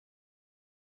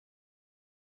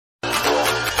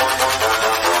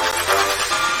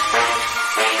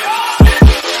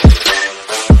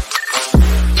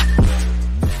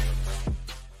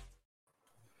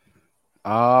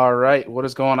All right, what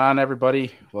is going on,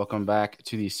 everybody? Welcome back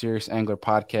to the Serious Angler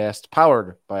podcast,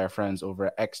 powered by our friends over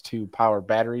at X2 Power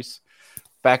Batteries.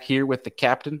 Back here with the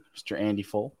captain, Mr. Andy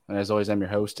Full, and as always, I'm your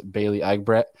host, Bailey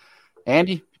Eichbrett.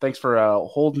 Andy, thanks for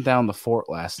holding down the fort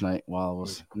last night while I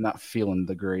was not feeling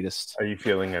the greatest. Are you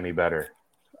feeling any better?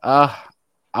 I'm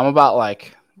about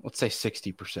let's say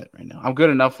 60% right now. I'm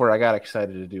good enough where I got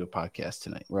excited to do a podcast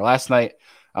tonight. Where last night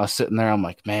I was sitting there, I'm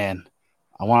like, man,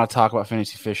 I want to talk about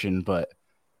fantasy fishing, but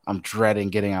I'm dreading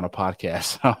getting on a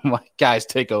podcast. I'm like, guys,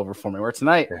 take over for me. Where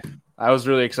tonight, I was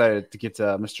really excited to get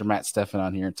Mr. Matt STEFAN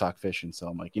on here and talk fishing. So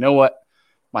I'm like, you know what?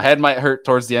 My head might hurt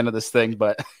towards the end of this thing,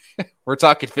 but we're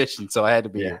talking fishing, so I had to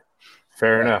be here.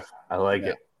 Fair enough. I like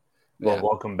it. Well,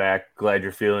 welcome back. Glad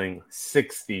you're feeling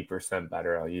 60%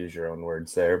 better. I'll use your own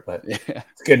words there, but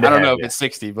it's good to I don't know if it's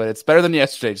 60, but it's better than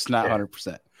yesterday, just not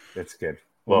 100%. It's good.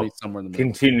 Well, somewhere in the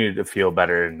continue to feel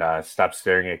better and stop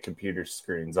staring at computer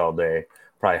screens all day.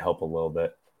 Probably help a little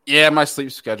bit. Yeah, my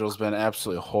sleep schedule's been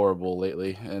absolutely horrible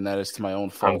lately, and that is to my own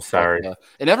fault. I'm sorry. But,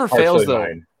 it never fails, though.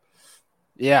 Mine.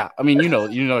 Yeah, I mean, you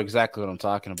know exactly what I'm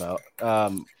talking about.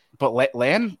 But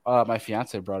Lan, my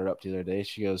fiance, brought it up the other day.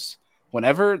 She goes,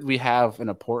 whenever we have an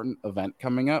important event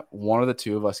coming up, one of the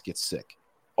two of us gets sick.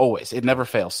 Always. It never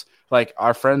fails. Like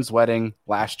our friend's wedding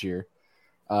last year,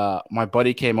 my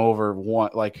buddy came over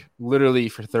literally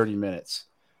for 30 minutes.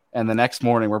 And the next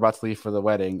morning, we're about to leave for the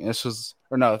wedding. And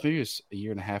maybe it was a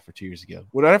year and a half or 2 years ago.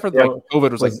 Whatever,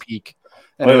 COVID was peak.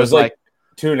 And it was like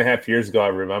 2.5 years ago. I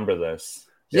remember this.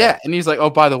 Yeah. And he's like, oh,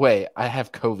 by the way, I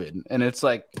have COVID. And it's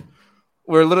like,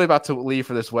 we're literally about to leave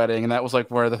for this wedding. And that was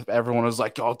like where everyone was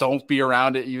like, oh, don't be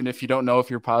around it, even if you don't know if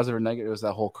you're positive or negative. It was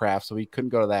that whole crap. So we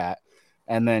couldn't go to that.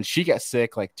 And then she got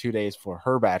sick like 2 days for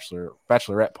her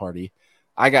bachelorette party.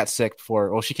 I got sick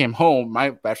she came home. My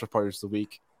bachelor party was the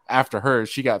week after hers.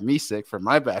 She got me sick for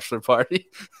my bachelor party.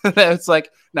 It's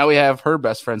like now we have her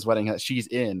best friend's wedding that she's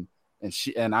in,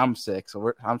 and I'm sick.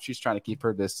 So she's trying to keep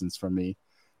her distance from me.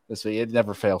 This week, it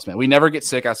never fails, man. We never get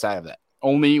sick outside of that.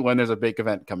 Only when there's a big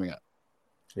event coming up.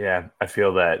 Yeah, I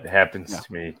feel that happens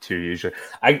to me too. Usually,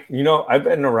 I've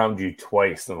been around you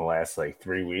twice in the last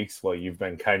 3 weeks while you've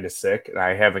been kind of sick, and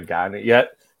I haven't gotten it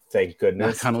yet. Thank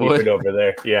goodness. Keep it over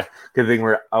there. Yeah, good thing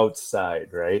we're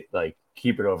outside, right?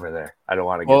 Keep it over there. I don't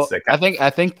want to get sick. I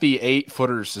think the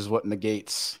 8-footers is what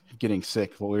negates getting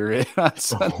sick when we were in on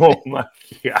Sunday. Oh my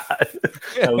god,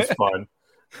 that was fun.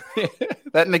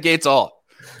 That negates all.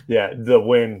 Yeah, the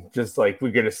wind, just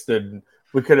we could have stood.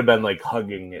 We could have been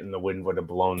hugging it, and the wind would have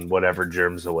blown whatever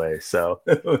germs away. So,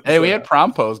 hey, we had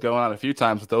prom pose going on a few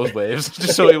times with those waves,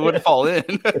 just so we wouldn't fall in.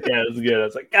 Yeah, it was good. I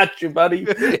was like, "Got you, buddy."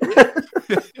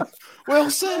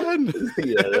 Wilson.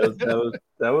 Yeah,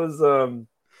 that was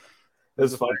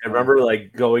fun. I remember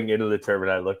going into the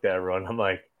tournament. I looked at everyone. I'm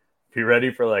like, "If you're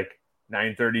ready for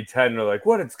 9:30, 10," they're like,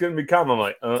 "What? It's gonna become?" I'm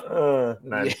like,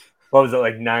 Yeah. What was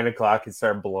it, 9 o'clock? It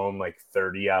started blowing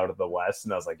 30 out of the west,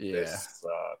 and I was like, "This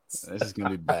sucks. This is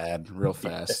gonna be bad real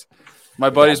fast." My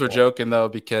buddies were joking though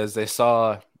because they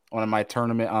saw one of my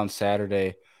tournament on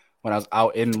Saturday when I was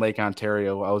out in Lake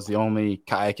Ontario. I was the only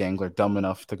kayak angler dumb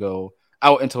enough to go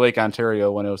out into Lake Ontario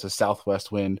when it was a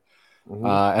southwest wind,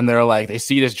 and they're like, they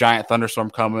see this giant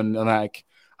thunderstorm coming, and I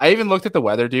even looked at the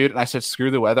weather, dude, and I said,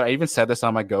 "Screw the weather." I even said this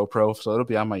on my GoPro, so it'll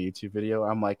be on my YouTube video.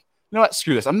 I'm like, you know what?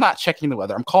 Screw this. I'm not checking the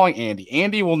weather. I'm calling Andy.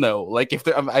 Andy will know, if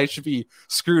I should be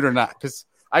screwed or not, because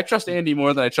I trust Andy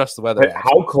more than I trust the weather.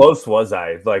 How close was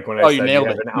I? When I said you nailed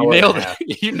it. You nailed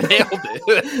it. You nailed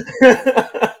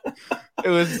it. It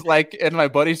was and my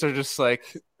buddies are just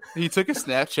he took a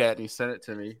Snapchat and he sent it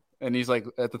to me, and he's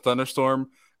at the thunderstorm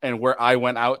and where I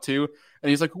went out to, and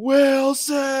he's like,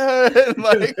 "Wilson,"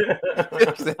 they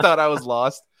thought I was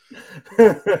lost.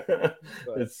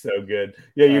 It's so good.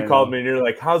 Yeah, you called me and you're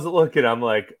like, "How's it looking?" I'm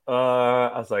like,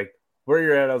 I was like, "Where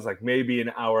you're at?" I was like, "Maybe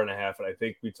an hour and a half," and I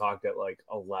think we talked at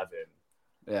 11.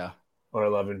 Yeah. Or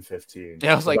 11:15.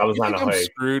 Yeah, I was like, you think I'm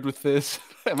screwed with this?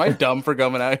 Am I dumb for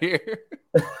coming out here?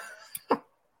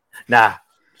 Nah.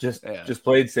 Just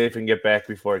play it safe and get back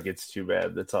before it gets too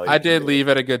bad. That's all. I did leave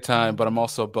at a good time, but I'm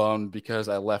also bummed because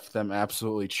I left them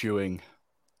absolutely chewing.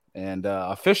 And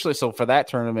officially, so for that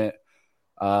tournament,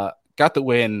 got the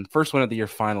win, first win of the year.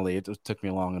 Finally, it took me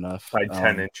long enough by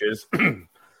 10 inches,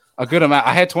 a good amount.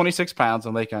 I had 26 pounds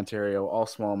on Lake Ontario, all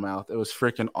smallmouth. It was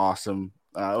freaking awesome.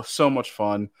 It was so much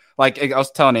fun. I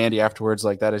was telling Andy afterwards,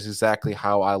 that is exactly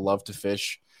how I love to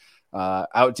fish.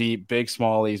 Out deep, big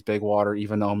smallies, big water.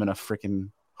 Even though I'm in a freaking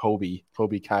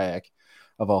Hobie kayak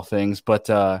of all things,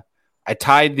 but I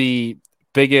tied the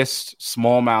biggest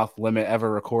smallmouth limit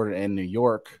ever recorded in New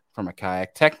York from a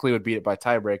kayak. Technically would beat it by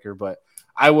tiebreaker, but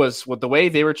I was with the way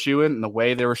they were chewing and the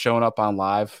way they were showing up on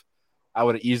live. I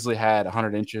would have easily had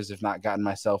 100 inches if not gotten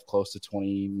myself close to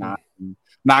 29.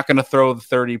 Not going to throw the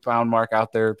 30-pound mark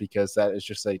out there because that is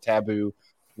just a taboo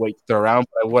weight to throw around.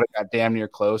 But I would have got damn near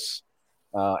close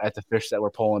at the fish that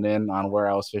were pulling in on where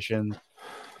I was fishing.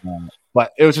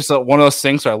 But it was just one of those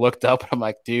things where I looked up and I'm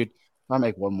like, dude, if I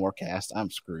make one more cast, I'm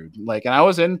screwed. Like, and I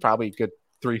was in probably good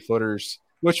 3-footers,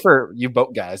 which for you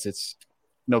boat guys, it's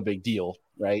no big deal,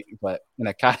 right? But in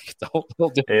a kayak, it's a whole little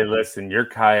different. Hey, listen, your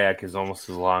kayak is almost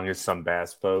as long as some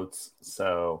bass boats,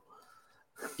 so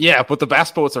yeah, but the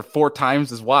bass boats are 4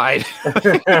 times as wide.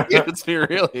 Let's be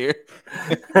real here.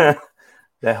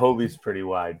 That Hobie's pretty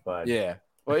wide, but yeah.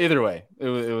 Well, either way, it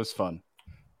was fun.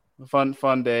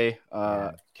 Fun day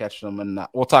catching them, and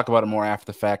we'll talk about it more after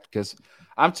the fact because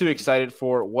I'm too excited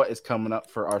for what is coming up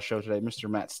for our show today. Mr.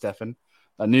 Matt STEFAN,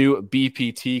 a new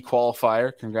BPT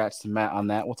qualifier. Congrats to Matt on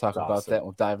that. We'll talk about that.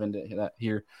 We'll dive into that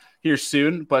here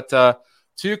soon. But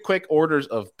 2 quick orders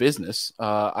of business.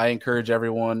 I encourage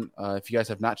everyone, if you guys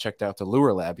have not checked out the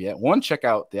Lure Lab yet, check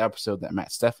out the episode that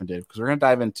Matt STEFAN did because we're going to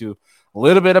dive into a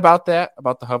little bit about the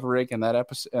hover rig in that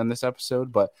episode, in this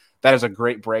episode. But that is a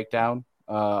great breakdown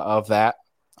of that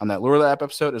on that Lure Lab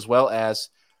episode, as well as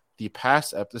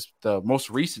the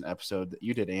most recent episode that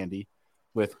you did, Andy,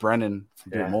 with Brennan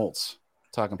from Deer Molds.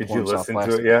 Talking. Did you listen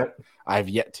to it yet? I've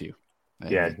yet to.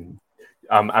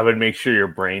 I would make sure your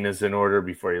brain is in order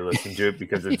before you listen to it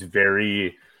because it's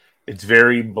very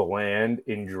bland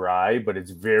and dry, but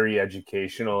it's very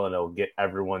educational and it'll get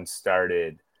everyone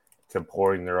started to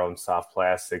pouring their own soft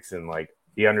plastics and like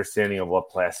the understanding of what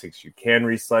plastics you can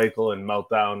recycle and melt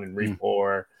down and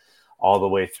re-pour all the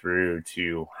way through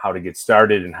to how to get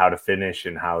started and how to finish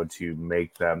and how to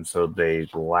make them so they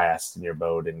last in your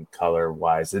boat and color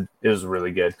wise. It was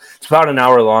really good. It's about an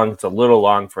hour long. It's a little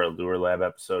long for a Lure Lab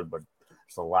episode, but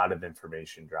there's a lot of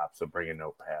information dropped. So bring a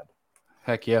notepad.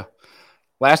 Heck yeah.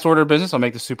 Last order of business. I'll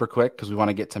make this super quick because we want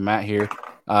to get to Matt here.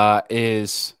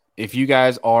 Is if you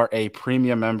guys are a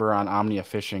premium member on Omnia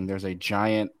Fishing, there's a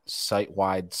giant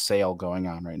site-wide sale going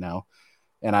on right now.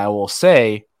 And I will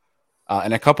say,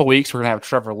 in a couple weeks, we're going to have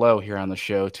Trevor Lowe here on the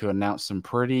show to announce some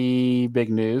pretty big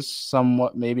news,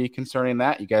 somewhat maybe concerning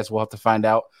that. You guys will have to find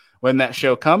out when that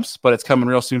show comes, but it's coming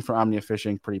real soon for Omnia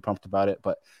Fishing. Pretty pumped about it.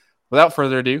 But without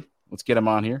further ado, let's get him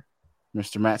on here.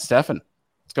 Mr. Matt STEFAN.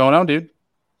 What's going on, dude?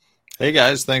 Hey,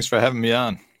 guys. Thanks for having me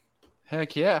on.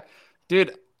 Heck yeah.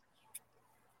 Dude,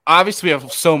 obviously we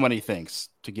have so many things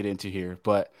to get into here,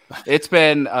 but it's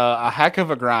been a heck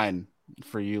of a grind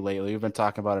for you lately. We've been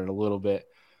talking about it a little bit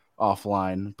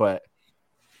offline, but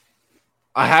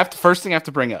first thing I have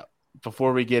to bring up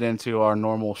before we get into our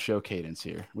normal show cadence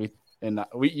here.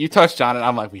 You touched on it.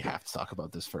 I'm like, we have to talk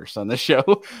about this first on this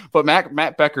show. But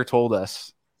Matt Becker told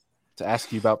us to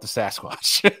ask you about the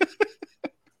Sasquatch.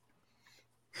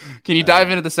 Can you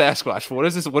dive into the Sasquatch? What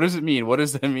is this? What does it mean? What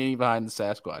is the meaning behind the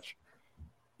Sasquatch?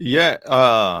 Yeah.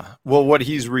 Well, what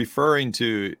he's referring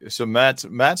to. So Matt's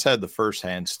had the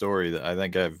firsthand story that I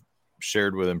think I've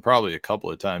shared with him probably a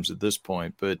couple of times at this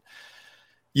point, but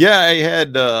yeah, I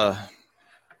had,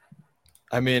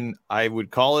 I would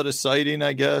call it a sighting,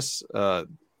 I guess. I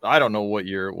don't know what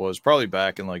year it was, probably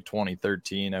back in like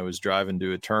 2013. I was driving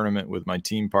to a tournament with my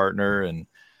team partner and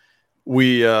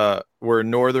we were in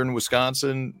northern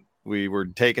Wisconsin. We were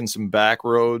taking some back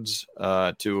roads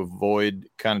to avoid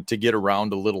to get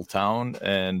around a little town.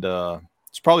 And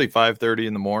it's probably 5:30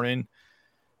 in the morning.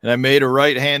 And I made a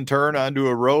right-hand turn onto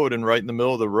a road, and right in the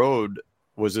middle of the road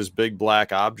was this big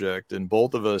black object. And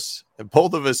both of us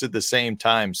at the same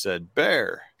time said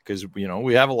bear, because,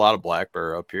 we have a lot of black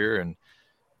bear up here. And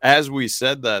as we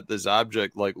said that, this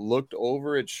object looked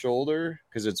over its shoulder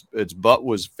because its butt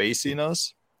was facing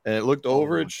us. And it looked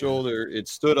over its shoulder. It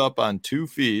stood up on 2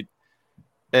 feet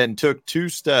and took 2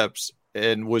 steps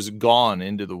and was gone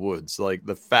into the woods. Like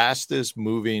the fastest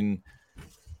moving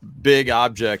big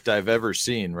object I've ever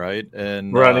seen, right?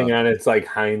 And running on its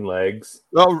hind legs.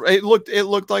 Well, it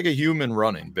looked like a human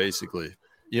running, basically.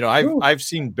 I've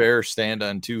seen bears stand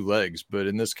on 2 legs, but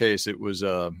in this case, it was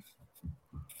I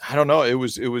don't know. It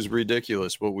was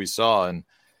ridiculous what we saw, and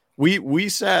we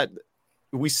sat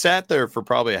there for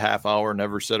probably a half hour,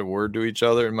 never said a word to each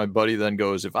other. And my buddy then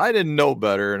goes, "If I didn't know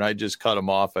better," and I just cut him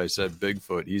off. I said,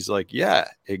 "Bigfoot." He's like, "Yeah,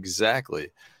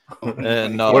 exactly."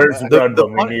 And where's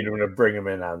Brundle? We need him to bring him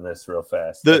in on this real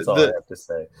fast. That's all I have to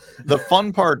say. The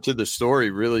fun part to the story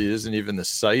really isn't even the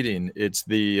sighting; it's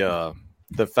the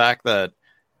fact that.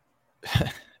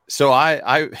 So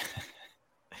I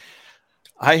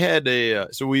had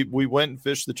so we went and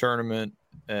fished the tournament,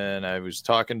 and I was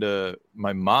talking to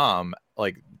my mom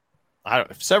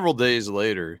several days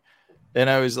later, And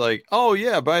I was like, oh,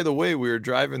 yeah, by the way, we were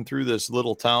driving through this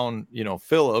little town,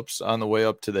 Phillips, on the way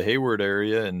up to the Hayward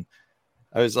area. And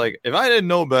I was like, if I didn't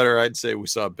know better, I'd say we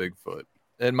saw Bigfoot.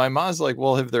 And my mom's like,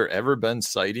 well, have there ever been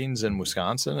sightings in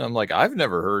Wisconsin? And I'm like, I've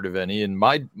never heard of any. And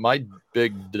my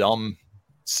big dumb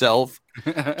self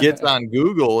gets on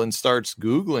Google and starts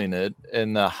Googling it.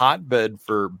 And the hotbed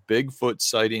for Bigfoot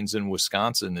sightings in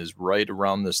Wisconsin is right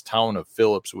around this town of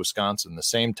Phillips, Wisconsin, the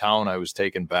same town I was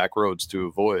taking back roads to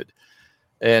avoid.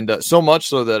 And so much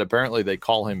so that apparently they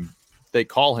call him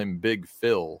Big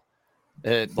Phil.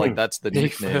 And like, that's the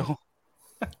nickname.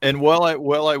 And while I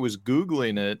was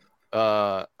Googling it,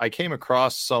 I came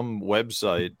across some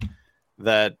website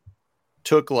that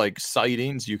took like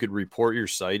sightings. You could report your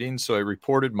sightings. So I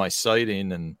reported my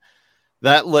sighting, and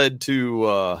that led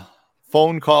to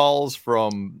phone calls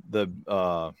from the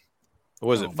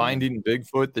Finding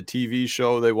Bigfoot, the TV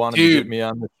show. They wanted to get me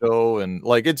on the show, and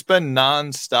like it's been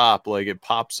nonstop. Like it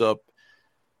pops up,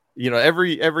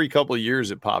 every couple of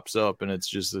years it pops up, and it's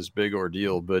just this big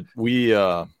ordeal. But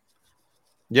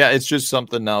it's just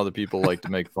something now that people like to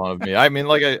make fun of me. I mean,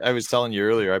 like I was telling you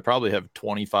earlier, I probably have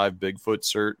 25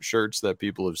 Bigfoot shirts that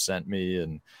people have sent me,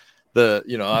 and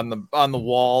on the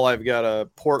wall I've got a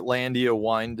Portlandia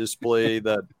wine display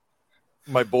that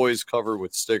my boys cover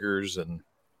with stickers, and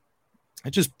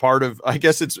it's just part of. I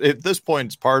guess it's at this point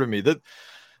it's part of me. That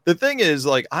the thing is,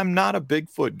 like, I'm not a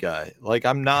Bigfoot guy. Like,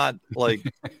 I'm not like.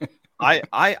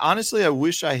 I honestly, I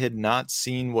wish I had not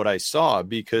seen what I saw,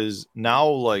 because now,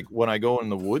 like, when I go in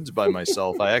the woods by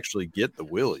myself, I actually get the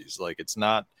willies. Like, it's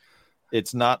not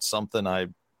something I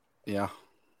don't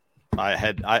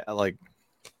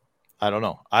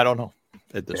know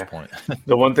at this point.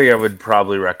 The one thing I would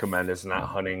probably recommend is not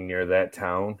hunting near that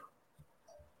town.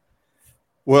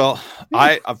 Well,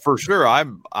 for sure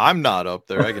I'm not up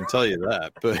there. I can tell you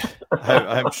that, but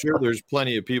I'm sure there's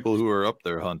plenty of people who are up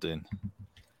there hunting.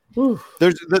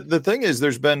 There's the thing is,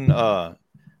 there's been I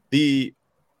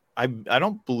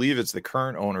don't believe it's the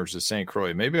current owners of St.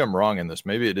 Croix. Maybe I'm wrong in this.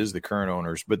 Maybe it is the current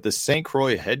owners, but the St.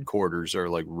 Croix headquarters are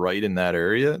like right in that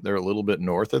area. They're a little bit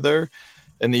north of there,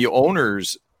 and the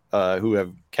owners who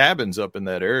have cabins up in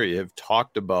that area have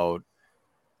talked about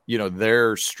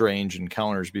their strange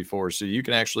encounters before. So you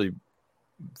can actually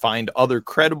find other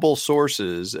credible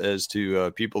sources as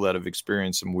to people that have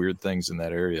experienced some weird things in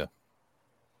that area.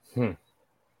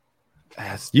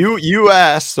 You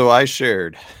asked, so I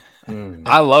shared.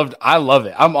 I love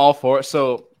it. I'm all for it.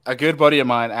 So a good buddy of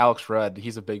mine, Alex Rudd,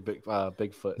 he's a Bigfoot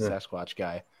Sasquatch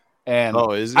guy, and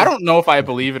is he? I don't know if I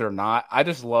believe it or not. I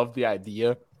just love the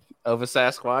idea of a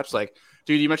Sasquatch. Like,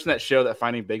 dude, you mentioned that show, that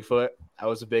Finding Bigfoot. I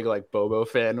was a big like Bobo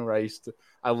fan, where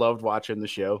I loved watching the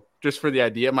show just for the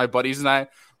idea. My buddies and I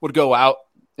would go out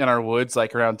in our woods,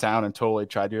 like around town, and totally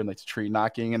try doing like the tree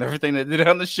knocking and everything they did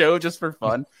on the show just for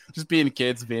fun, just being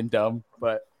kids, being dumb.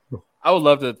 But I would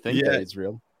love to think that it's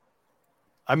real.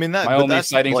 I mean, my only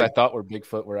sightings I thought were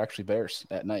Bigfoot were actually bears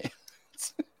at night.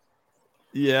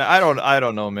 Yeah, I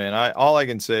don't know, man. All I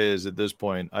can say is at this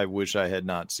point, I wish I had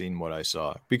not seen what I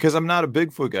saw, because I'm not a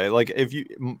Bigfoot guy. Like,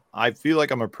 I feel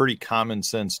like I'm a pretty common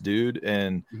sense dude,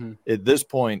 and at this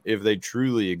point, if they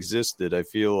truly existed, I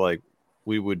feel like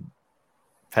we would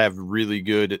have really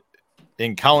good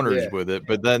encounters with it.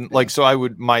 But then, like, so I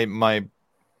would my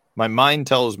mind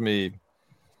tells me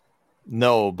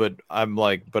no, but I'm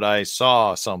like, but I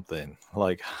saw something,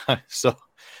 like, so.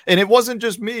 And it wasn't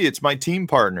just me, it's my team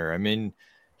partner. I mean,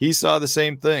 he saw the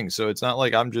same thing. So it's not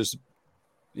like I'm just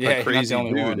a crazy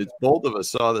dude. It's both of us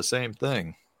saw the same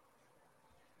thing.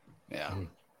 Yeah.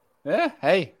 Yeah.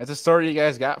 Hey, it's a story you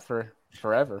guys got for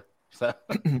forever. So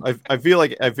I feel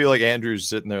like Andrew's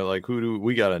sitting there like, who do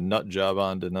we got a nut job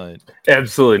on tonight?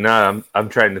 Absolutely not. I'm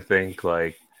trying to think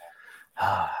like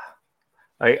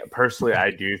personally,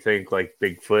 I do think like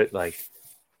Bigfoot,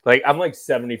 like I'm like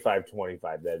 75-25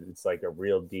 that it's like a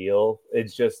real deal.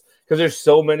 It's just because there's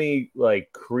so many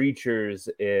like creatures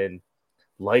and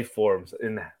life forms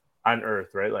on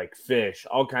Earth, right? Like fish,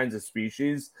 all kinds of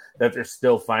species that they're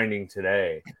still finding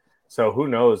today. So who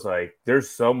knows? Like there's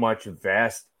so much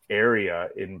vast area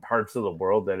in parts of the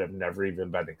world that have never even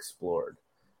been explored.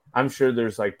 I'm sure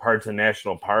there's like parts of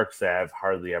national parks that have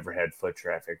hardly ever had foot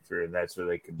traffic through, and that's where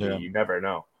they could be. Yeah. You never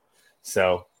know.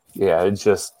 So yeah,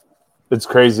 it's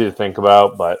crazy to think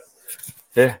about, but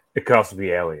it could also be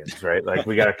aliens, right? Like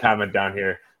we got a comment down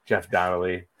here, Jeff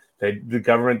Donnelly. The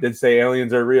government did say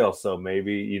aliens are real, so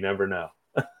maybe you never know.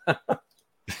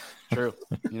 True.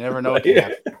 You never know.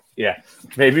 Yeah.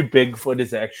 Maybe Bigfoot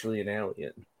is actually an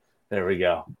alien. There we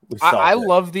go. I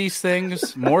love these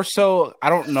things more so. I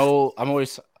don't know. I'm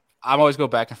always go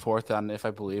back and forth on if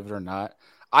I believe it or not.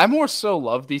 I more so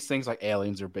love these things like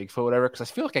aliens or Bigfoot, whatever, because I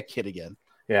feel like a kid again.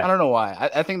 Yeah. I don't know why.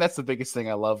 I think that's the biggest thing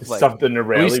I love. Like, something to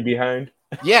rally behind.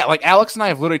 Yeah, like Alex and I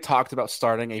have literally talked about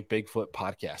starting a Bigfoot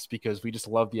podcast because we just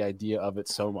love the idea of it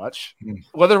so much.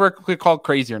 Whether we're called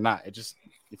crazy or not,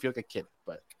 you feel like a kid.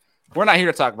 But we're not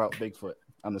here to talk about Bigfoot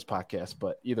on this podcast.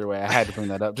 But either way, I had to bring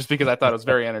that up just because I thought it was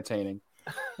very entertaining.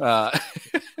 But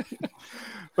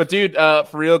dude, for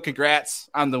real, congrats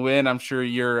on the win. I'm sure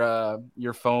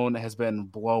your phone has been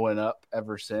blowing up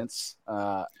ever since.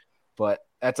 But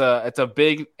it's a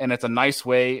big and it's a nice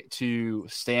way to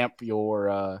stamp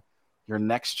your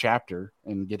next chapter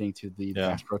in getting to the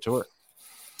Bass Pro Tour.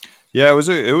 Yeah, it was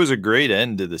a great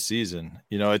end to the season.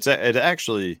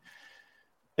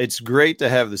 It's great to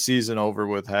have the season over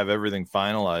with, have everything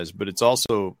finalized, but it's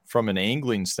also from an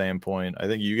angling standpoint, I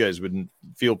think you guys would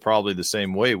feel probably the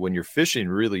same way. When you're fishing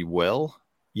really well,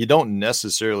 you don't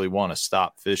necessarily want to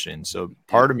stop fishing. So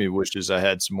part of me wishes I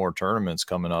had some more tournaments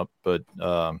coming up, but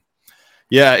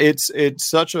it's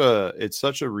such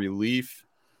a relief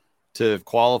to have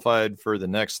qualified for the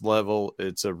next level.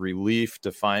 It's a relief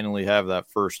to finally have that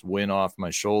first win off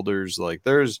my shoulders. Like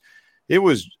it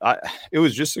was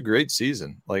just a great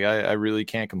season. Like I really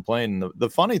can't complain. The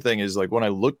funny thing is, like, when I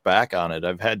look back on it,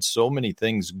 I've had so many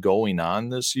things going on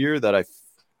this year that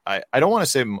I don't want to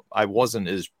say I wasn't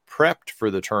as prepped for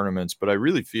the tournaments, but I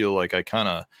really feel like I kind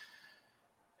of,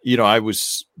 I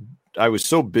was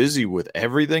so busy with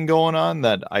everything going on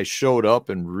that I showed up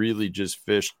and really just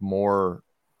fished more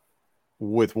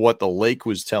with what the lake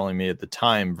was telling me at the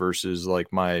time versus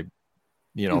like my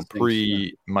my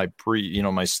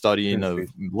studying of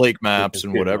lake maps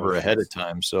and whatever ahead of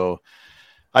time. So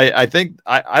I think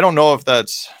I don't know if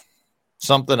that's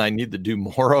something I need to do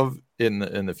more of in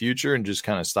the future and just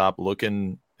kind of stop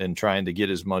looking and trying to get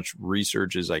as much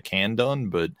research as I can done.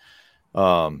 But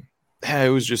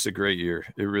it was just a great year.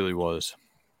 It really was.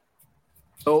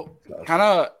 So kind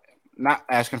of not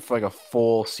asking for like a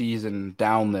full season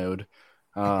download,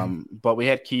 but we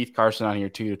had Keith Carson on here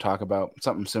too to talk about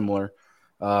something similar.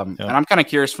 And I'm kind of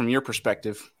curious from your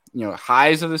perspective,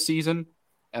 highs of the season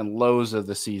and lows of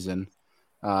the season.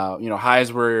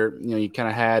 Highs where, you kind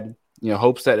of had,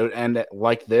 hopes that it would end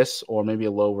like this, or maybe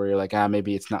a low where you're like,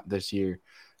 maybe it's not this year.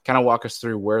 Kind of walk us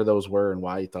through where those were and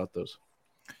why you thought those.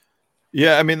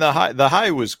 Yeah, I mean, the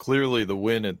high was clearly the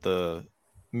win at the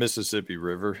Mississippi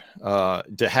River.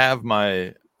 To have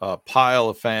my pile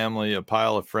of family, a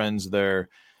pile of friends there,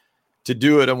 to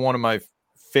do it in one of my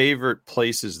favorite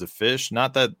places to fish.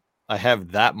 Not that I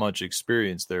have that much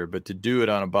experience there, but to do it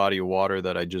on a body of water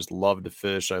that I just love to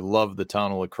fish. I love the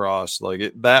town of La Crosse.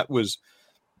 Like that was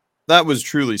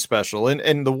truly special.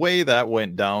 And the way that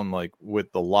went down, like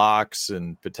with the locks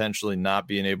and potentially not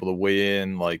being able to weigh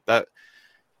in like that,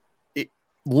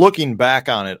 looking back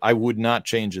on it, I would not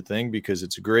change a thing because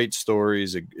it's a great story.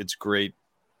 It's great.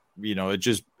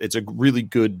 It's a really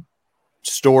good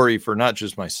story for not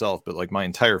just myself, but like my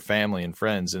entire family and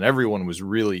friends, and everyone was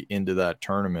really into that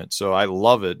tournament. So I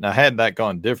love it. Now, had that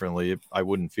gone differently, I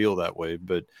wouldn't feel that way,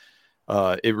 but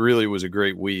it really was a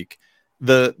great week.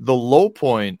 The low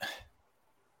point,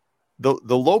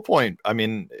 I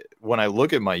mean, when I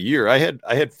look at my year, I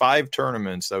had 5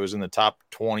 tournaments. I was in the top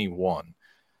 21.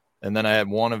 And then I had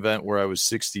one event where I was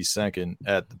 62nd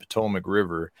at the Potomac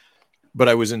River, but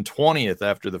I was in 20th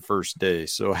after the first day.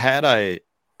 So had I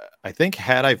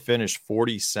finished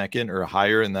 42nd or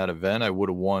higher in that event, I would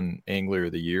have won Angler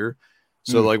of the Year.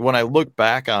 So like when I look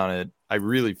back on it, I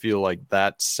really feel like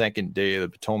that second day of the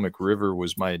Potomac River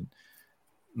was my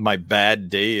bad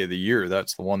day of the year.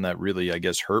 That's the one that really, I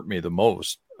guess, hurt me the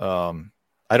most.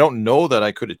 I don't know that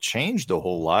I could have changed a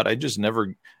whole lot. I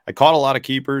caught a lot of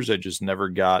keepers. I just never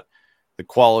got the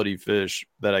quality fish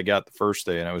that I got the first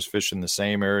day. And I was fishing the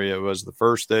same area it was the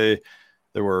first day.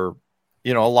 There were,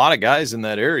 a lot of guys in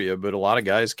that area, but a lot of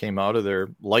guys came out of there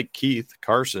like Keith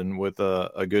Carson with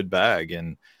a good bag.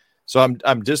 And so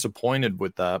I'm disappointed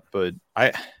with that, but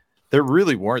there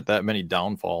really weren't that many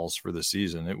downfalls for the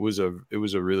season. It was a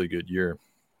really good year.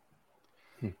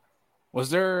 Was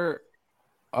there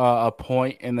a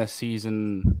point in the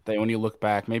season that when you look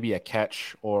back, maybe a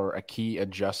catch or a key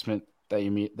adjustment that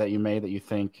you made that you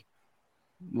think,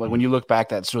 like when you look back,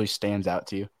 that really stands out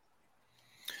to you?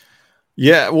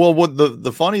 Yeah, well, what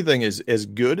the funny thing is, as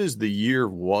good as the year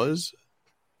was,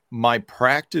 my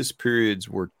practice periods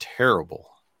were terrible,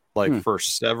 like for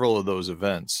several of those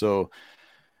events. So,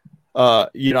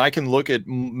 I can look at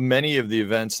many of the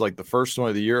events, like the first one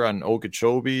of the year on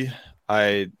Okeechobee.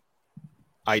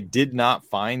 I did not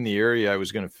find the area I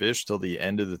was going to fish till the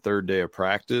end of the third day of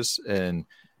practice, and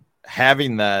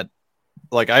having that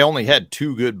like I only had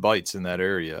 2 good bites in that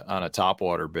area on a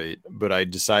topwater bait, but I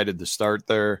decided to start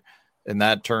there, and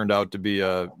that turned out to be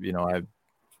a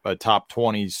top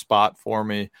 20 spot for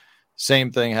me.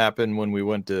 Same thing happened when we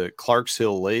went to Clarks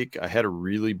Hill Lake. I had a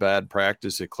really bad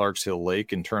practice at Clarks Hill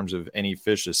Lake in terms of any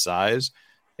fish's size,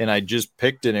 and I just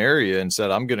picked an area and said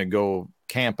I'm going to go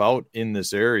camp out in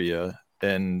this area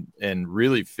and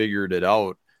really figured it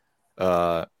out.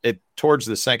 It towards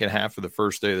the second half of the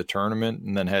first day of the tournament,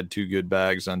 and then had 2 good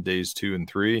bags on days 2 and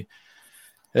 3.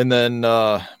 And then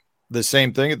the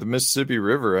same thing at the Mississippi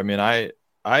River. I mean, I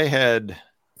had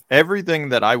everything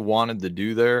that I wanted to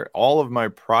do there. All of my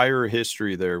prior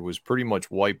history there was pretty much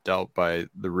wiped out by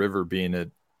the river being at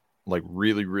like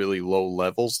really, really low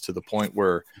levels, to the point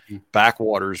where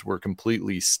backwaters were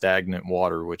completely stagnant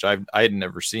water, which I had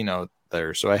never seen out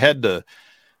there. So I had to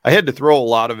throw a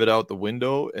lot of it out the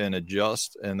window and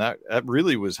adjust. And that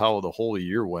really was how the whole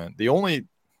year went. The only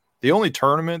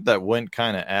tournament that went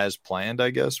kind of as planned,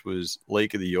 I guess, was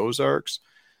Lake of the Ozarks.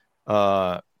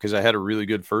 Because I had a really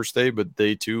good first day, but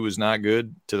day 2 was not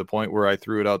good, to the point where I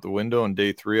threw it out the window. And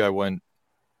day 3, I went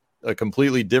a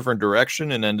completely different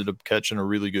direction and ended up catching a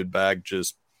really good bag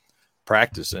just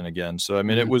practicing again. So, I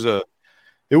mean, it was a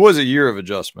year of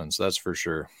adjustments. That's for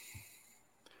sure.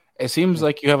 It seems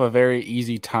like you have a very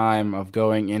easy time of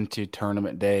going into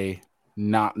tournament day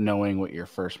not knowing what your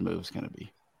first move is going to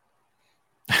be.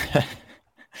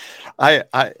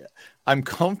 I'm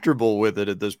comfortable with it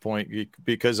at this point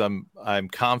because I'm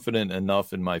confident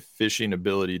enough in my fishing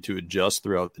ability to adjust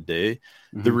throughout the day.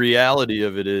 Mm-hmm. The reality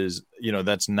of it is,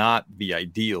 that's not the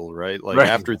ideal, right? Like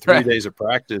after 3 days of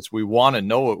practice, we want to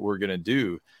know what we're going to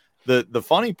do. The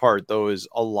funny part though is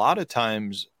a lot of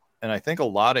times, and I think a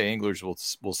lot of anglers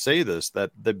will say this,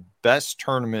 that the best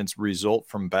tournaments result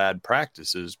from bad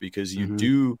practices, because you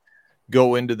do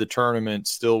go into the tournament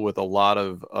still with a lot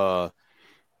of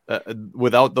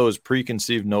without those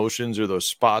preconceived notions or those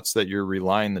spots that you're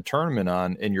relying the tournament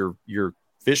on, and you're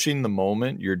fishing the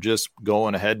moment. You're just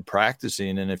going ahead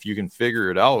practicing, and if you can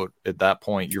figure it out at that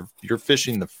point, you're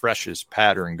fishing the freshest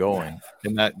pattern going,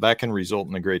 and that can result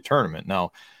in a great tournament.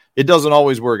 Now, it doesn't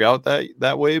always work out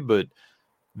that way, but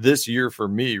this year for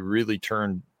me really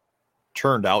turned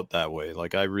out that way.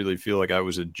 Like, I really feel like I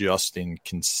was adjusting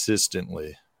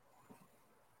consistently.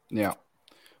 Yeah.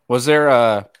 Was there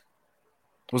a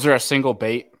single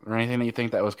bait or anything that you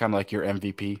think that was kind of like your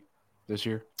MVP this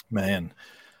year? Man,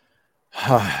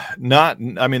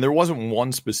 there wasn't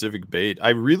one specific bait. I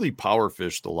really power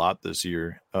fished a lot this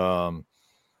year. Lots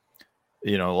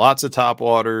of top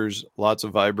waters, lots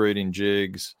of vibrating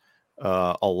jigs,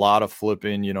 a lot of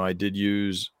flipping. I did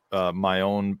use my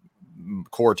own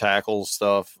core tackle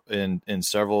stuff in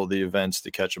several of the events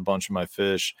to catch a bunch of my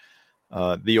fish.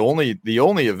 The only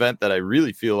event that I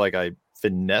really feel like I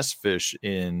finesse fish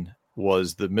in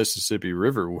was the Mississippi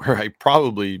River, where I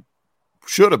probably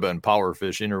should have been power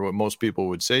fishing, or what most people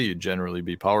would say you'd generally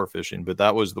be power fishing. But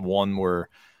that was the one where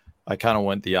I kind of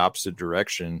went the opposite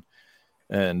direction.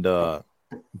 And,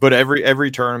 but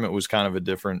every tournament was kind of a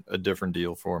different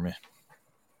deal for me.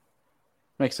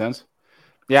 Makes sense.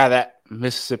 Yeah. That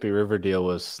Mississippi River deal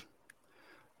was,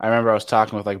 I remember I was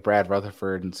talking with like Brad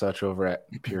Rutherford and such over at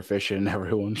Pure Fishing, and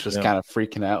everyone's just kind of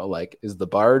freaking out. Like, is the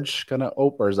barge going to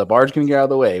open, or is the barge going to get out of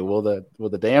the way? Will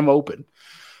the dam open?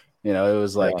 It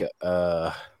was like,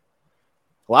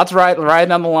 lots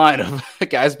riding on the line of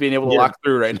guys being able to lock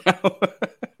through right now.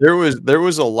 There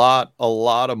was a lot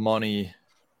of money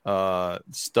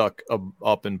stuck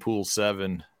up in pool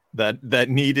 7 that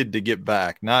needed to get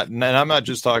back. And I'm not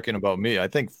just talking about me. I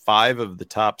think 5 of the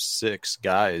top 6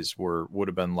 guys would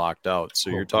have been locked out. So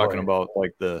you're talking about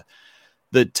like the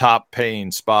top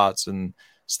paying spots, and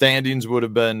standings would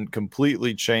have been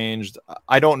completely changed.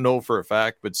 I don't know for a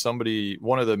fact, but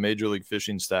one of the Major League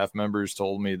Fishing staff members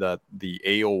told me that the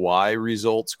AOY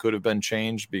results could have been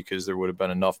changed because there would have been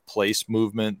enough place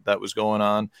movement that was going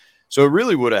on. So it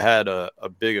really would have had a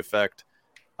big effect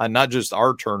on not just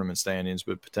our tournament standings,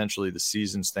 but potentially the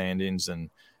season standings. And,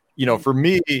 for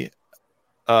me,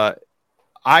 I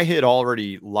had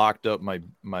already locked up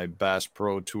my Bass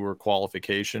Pro Tour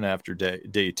qualification after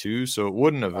day 2, so it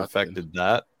wouldn't have affected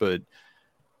that. But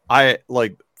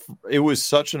it was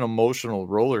such an emotional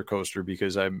roller coaster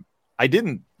because I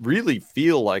didn't really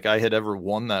feel like I had ever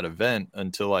won that event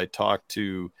until I talked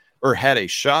to, or had a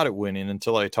shot at winning,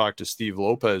 until I talked to Steve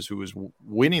Lopez, who was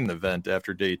winning the event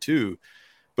after day 2.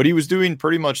 But he was doing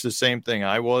pretty much the same thing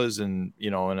I was, and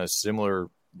in a similar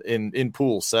in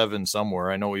pool 7 somewhere.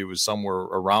 I know he was somewhere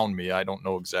around me. I don't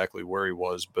know exactly where he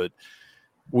was, but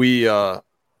I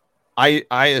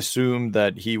assumed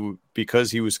that he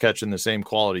because he was catching the same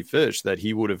quality fish, that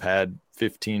he would have had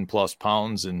 15 plus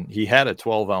pounds, and he had a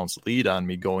 12-ounce lead on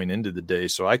me going into the day.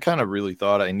 So I kind of really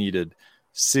thought I needed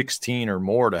 16 or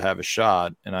more to have a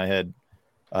shot, and I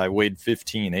weighed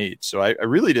 15.8. So I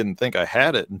really didn't think I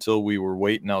had it until we were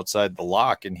waiting outside the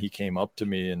lock, and he came up to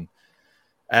me and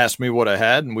asked me what I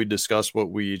had, and we discussed what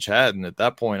we each had. And at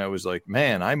that point I was like,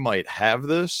 man, I might have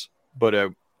this,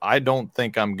 but I don't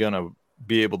think I'm going to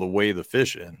be able to weigh the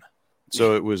fish in.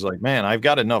 So it was like, man, I've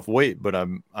got enough weight, but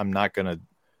I'm not going to,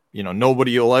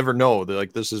 nobody will ever know that,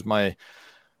 like, this is my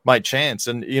chance.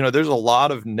 And, there's a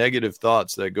lot of negative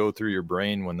thoughts that go through your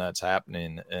brain when that's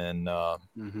happening. And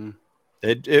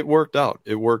it worked out.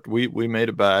 It worked. We made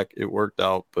it back. It worked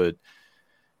out. But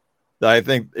I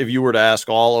think if you were to ask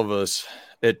all of us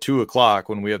at 2:00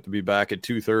 when we have to be back at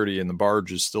 2:30 and the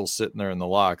barge is still sitting there in the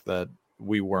lock, that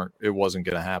it wasn't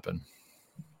going to happen.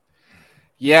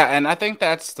 Yeah. And I think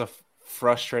that's the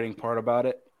frustrating part about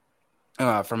it.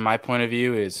 From my point of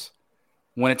view, is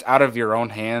when it's out of your own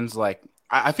hands. Like,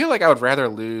 I feel like I would rather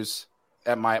lose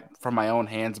from my own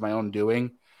hands, my own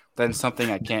doing, than something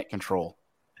I can't control.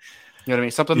 You know what I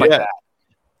mean? Something like that.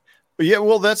 Yeah.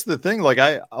 Well, that's the thing. Like,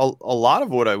 a lot of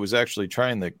what I was actually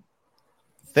trying to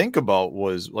think about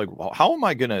was like, how am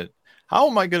I going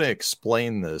to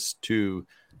explain this to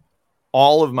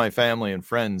all of my family and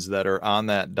friends that are on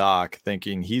that dock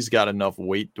thinking he's got enough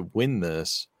weight to win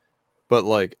this? But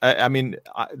like, I mean,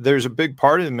 there's a big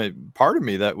part of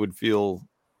me that would feel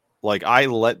like I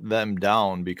let them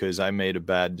down because I made a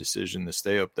bad decision to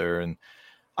stay up there. And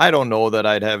I don't know that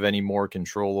I'd have any more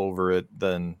control over it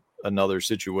than another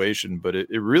situation, but it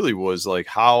really was like,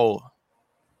 how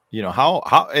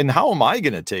am I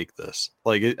going to take this?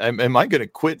 Like, am I going to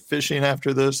quit fishing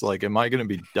after this? Like, am I going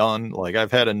to be done? Like,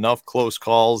 I've had enough close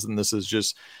calls, and this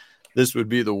would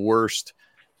be the worst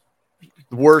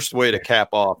way to cap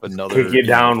off another. Kick you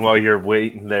down while you're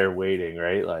waiting,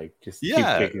 right? Like, just keep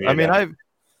kicking you down.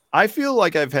 I feel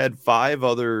like I've had 5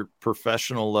 other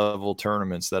professional level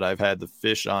tournaments that I've had the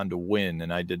fish on to win,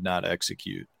 and I did not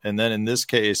execute. And then in this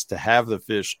case, to have the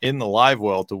fish in the live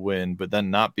well to win, but then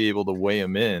not be able to weigh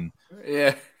them in.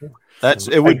 Yeah.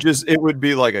 It would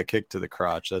be like a kick to the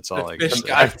crotch. That's all I can say.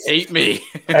 Guys hate me.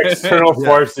 External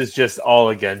force is just all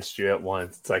against you at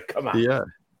once. It's like, come on. Yeah.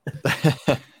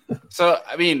 So,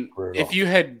 I mean, if you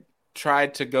had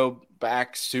tried to go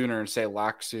back sooner and say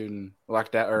lock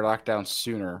down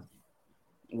sooner,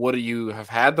 would you have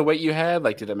had the weight you had?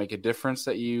 Like, did it make a difference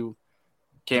that you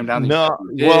came down? No.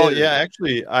 Well, yeah,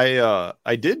 actually,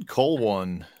 I did cull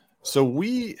one. So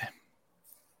we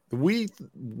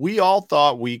all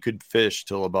thought we could fish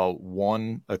till about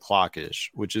 1:00 ish,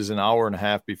 which is an hour and a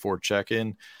half before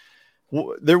check-in.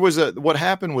 There was what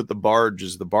happened with the barge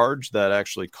is the barge that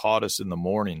actually caught us in the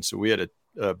morning. So we had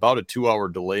about a 2-hour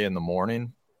delay in the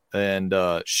morning, and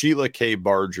Sheila K.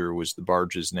 Barger was the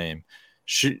barge's name.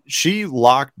 She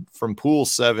locked from pool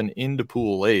 7 into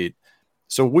pool 8.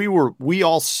 So we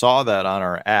all saw that on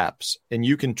our apps, and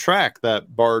you can track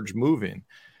that barge moving.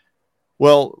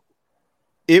 Well,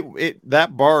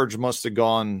 that barge must have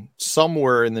gone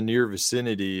somewhere in the near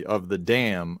vicinity of the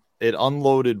dam. It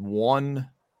unloaded one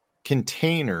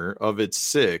container of its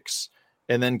 6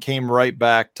 and then came right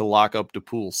back to lock up to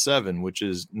pool 7, which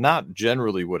is not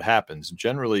generally what happens.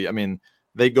 Generally, I mean,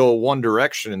 they go one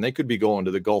direction and they could be going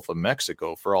to the Gulf of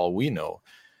Mexico for all we know.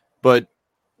 But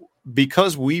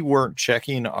because we weren't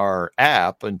checking our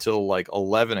app until like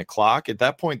 11:00, at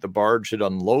that point, the barge had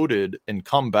unloaded and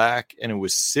come back, and it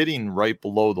was sitting right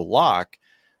below the lock,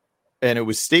 and it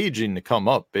was staging to come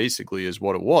up, basically, is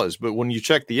what it was. But when you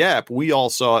check the app, we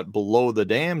all saw it below the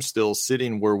dam, still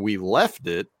sitting where we left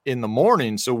it in the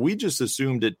morning. So we just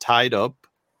assumed it tied up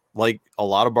like a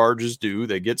lot of barges do.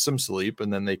 They get some sleep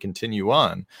and then they continue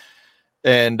on.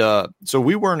 And so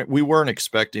we weren't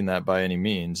expecting that by any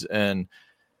means. And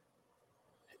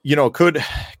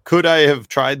could I have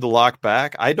tried to lock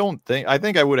back? I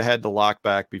think I would have had to lock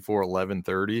back before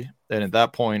 11:30. And at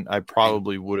that point, I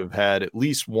probably would have had at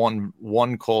least one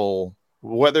cull.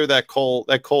 Whether that cull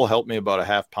helped me about a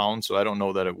half pound. So I don't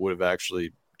know that it would have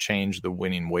actually changed the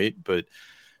winning weight,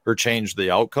 or changed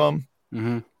the outcome.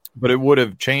 Mm-hmm. But it would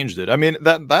have changed it. I mean,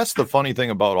 that's the funny thing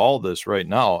about all this right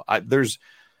now. There's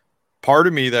part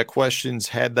of me that questions,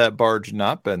 had that barge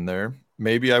not been there,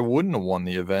 maybe I wouldn't have won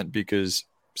the event, because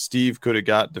Steve could have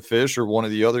got to fish, or one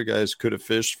of the other guys could have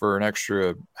fished for an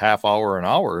extra half hour, an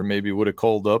hour, and maybe would have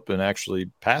culled up and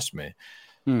actually passed me.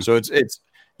 So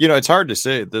it's hard to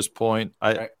say at this point.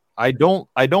 I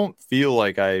don't feel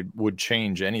like I would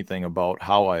change anything about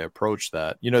how I approach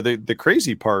that. The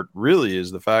crazy part really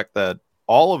is the fact that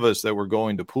all of us that were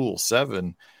going to pool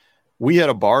 7, we had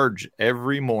a barge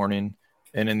every morning,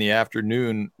 and in the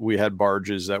afternoon we had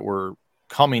barges that were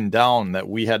coming down that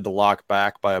we had to lock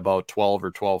back by about 12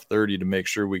 or 12:30 to make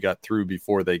sure we got through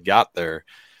before they got there.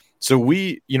 So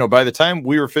we, by the time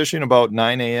we were fishing about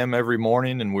 9 a.m. every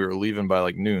morning, and we were leaving by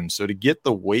like noon. So to get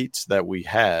the weights that we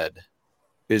had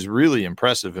is really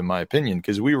impressive in my opinion,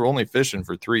 because we were only fishing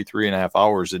for 3.5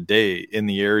 hours a day in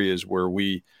the areas where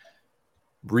we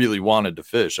really wanted to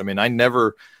fish. I mean, I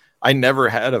never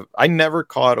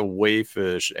caught a weigh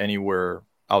fish anywhere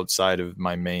outside of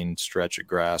my main stretch of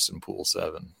grass in Pool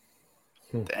 7.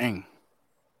 Dang.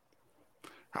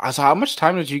 So how much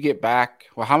time did you get back?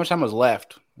 Well, how much time was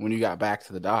left when you got back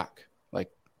to the dock? Like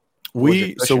by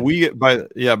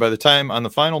the time on the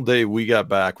final day, we got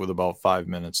back with about 5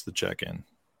 minutes to check in.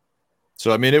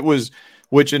 So, I mean, it was,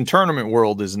 which in tournament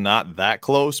world is not that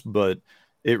close, but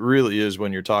it really is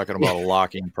when you're talking about a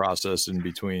locking process in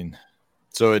between.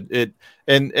 So and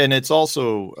it's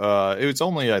also, it's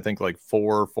only, I think, like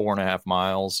 4.5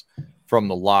 miles from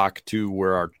the lock to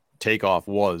where our takeoff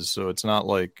was. So it's not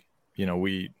like,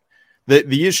 the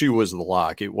issue was the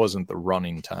lock. It wasn't the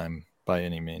running time by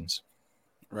any means.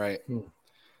 Right.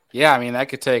 Yeah. I mean, that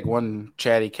could take one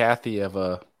chatty Cathy of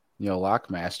a,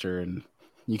 lockmaster, and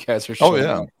you guys are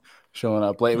showing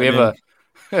up late. We have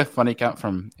a funny count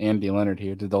from Andy Leonard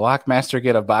here. Did the lockmaster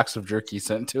get a box of jerky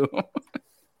sent to him?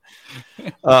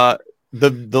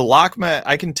 The lockmaster,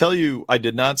 I can tell you, I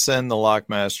did not send the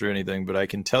lockmaster anything, but I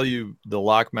can tell you the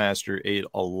lockmaster ate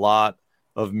a lot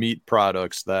of meat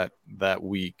products that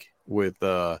week with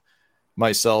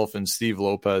myself and Steve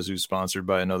Lopez, who's sponsored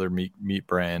by another meat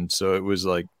brand. So it was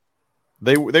like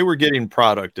they were getting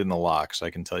product in the locks. I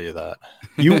can tell you that.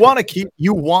 You want to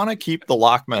keep the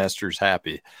lockmasters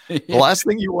happy. The last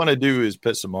thing you want to do is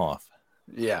piss them off.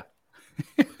 Yeah.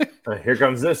 Here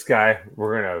comes this guy.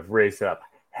 We're gonna race up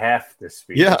half the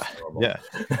speed. Yeah.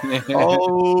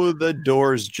 Oh, the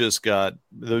doors just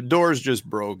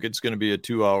broke. It's gonna be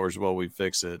 2 hours while we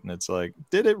fix it. And it's like,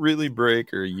 did it really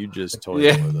break, or are you just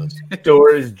toying with us?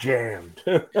 Door is jammed.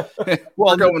 Well,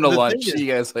 we're going to lunch. See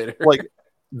you guys later. Like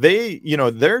they,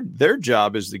 their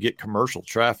job is to get commercial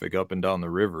traffic up and down the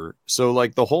river. So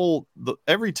like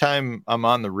every time I'm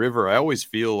on the river, I always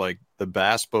feel like the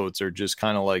bass boats are just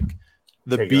kind of like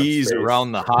the bees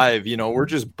around the hive. We're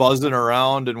just buzzing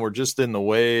around and we're just in the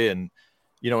way. And,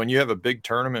 when you have a big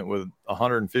tournament with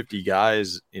 150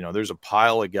 guys, there's a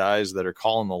pile of guys that are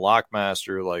calling the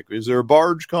lockmaster, like, is there a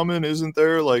barge coming? Isn't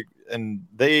there? Like, and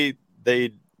they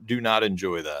do not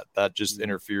enjoy that. That just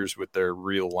interferes with their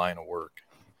real line of work.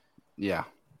 Yeah.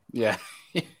 Yeah.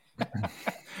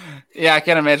 Yeah. I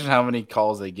can't imagine how many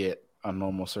calls they get on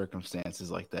normal circumstances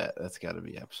like that. That's got to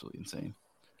be absolutely insane.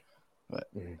 But,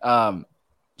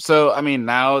 so, I mean,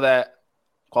 now that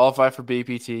qualified for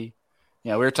BPT,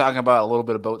 we were talking about a little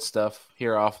bit of boat stuff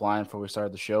here offline before we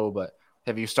started the show, but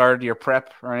have you started your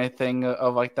prep or anything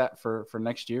of like that for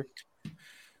next year?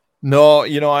 No,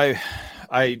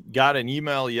 I got an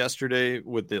email yesterday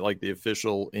with the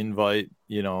official invite,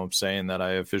 saying that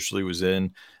I officially was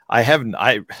in. I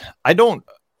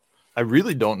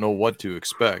really don't know what to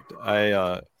expect.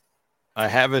 I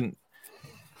haven't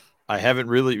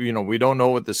really, we don't know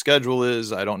what the schedule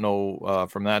is. I don't know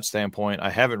from that standpoint. I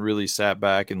haven't really sat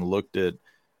back and looked at,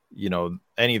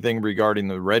 anything regarding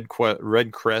the Red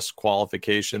Crest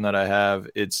qualification that I have.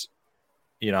 It's,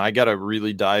 I got to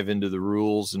really dive into the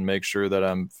rules and make sure that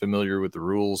I'm familiar with the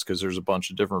rules, because there's a bunch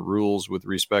of different rules with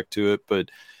respect to it. But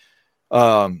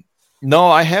no,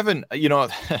 I haven't,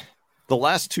 the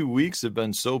last 2 weeks have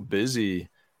been so busy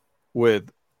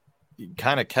with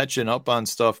kind of catching up on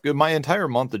stuff. My entire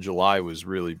month of July was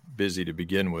really busy to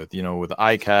begin with, with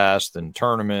ICAST and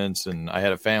tournaments. And I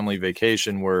had a family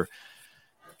vacation where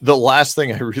the last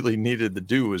thing I really needed to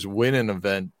do was win an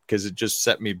event, because it just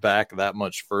set me back that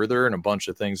much further and a bunch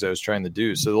of things I was trying to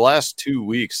do. So the last 2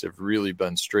 weeks have really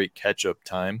been straight catch-up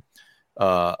time.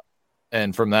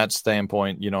 And from that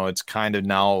standpoint, it's kind of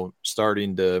now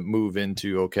starting to move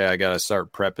into, okay, I got to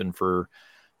start prepping for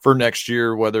next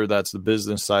year, whether that's the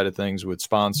business side of things with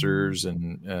sponsors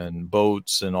and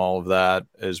boats and all of that,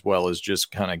 as well as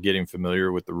just kind of getting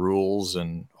familiar with the rules.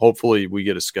 And hopefully we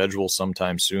get a schedule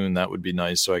sometime soon. That would be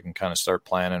nice, so I can kind of start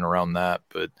planning around that.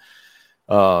 But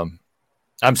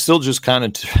I'm still just kind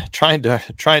of trying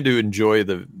to enjoy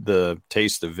the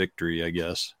taste of victory, I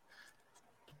guess.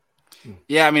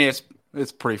 Yeah, I mean,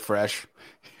 it's pretty fresh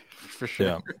for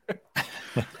sure. Yeah.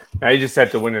 Now you just have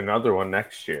to win another one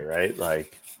next year, right?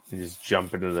 Like, you just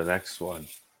jump into the next one.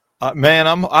 Man,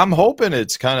 I'm hoping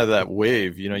it's kind of that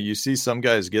wave. You see some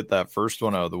guys get that first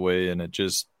one out of the way, and it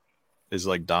just is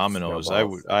like dominoes.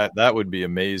 That would be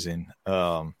amazing.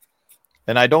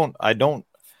 And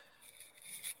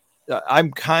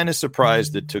I'm kind of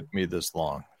surprised it took me this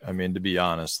long. I mean, to be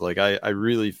honest, like I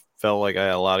really felt like I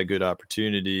had a lot of good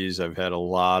opportunities. I've had a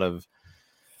lot of,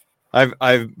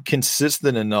 I've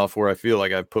consistent enough where I feel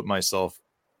like I've put myself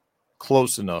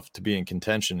close enough to be in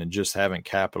contention and just haven't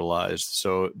capitalized.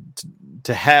 So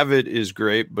to have it is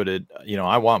great, but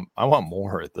I want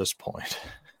more at this point.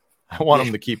 I want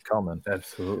them to keep coming.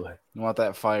 Absolutely. You want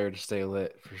that fire to stay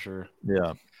lit for sure.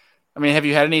 Yeah. I mean, have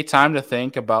you had any time to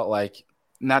think about like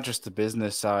not just the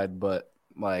business side, but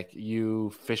like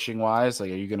you fishing wise?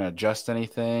 Like, are you going to adjust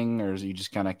anything, or is you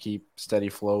just kind of keep steady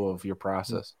flow of your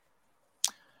process?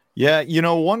 Yeah,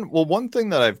 one thing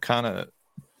that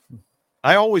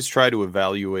I always try to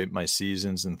evaluate my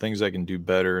seasons and things I can do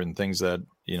better and things that,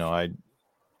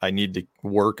 I need to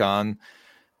work on.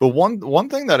 But one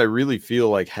thing that I really feel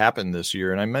like happened this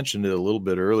year, and I mentioned it a little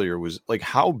bit earlier, was like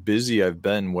how busy I've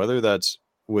been, whether that's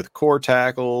with core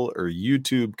tackle or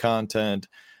YouTube content,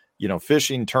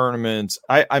 fishing tournaments.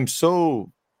 I'm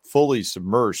so fully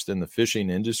submersed in the fishing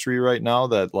industry right now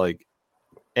that like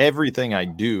everything I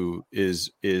do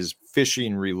is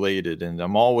fishing related, and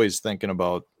I'm always thinking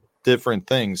about different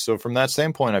things. So from that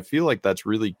standpoint, I feel like that's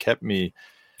really kept me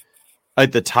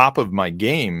at the top of my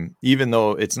game, even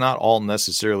though it's not all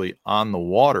necessarily on the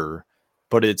water,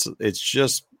 but it's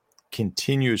just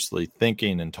continuously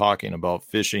thinking and talking about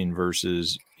fishing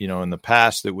versus, in the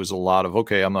past it was a lot of,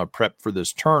 okay, I'm going to prep for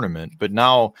this tournament, but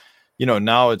now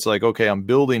it's like, okay, I'm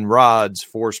building rods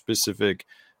for specific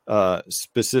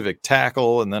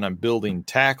tackle, and then I'm building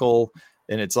tackle.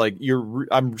 And it's like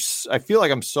I feel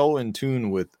like I'm so in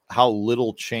tune with how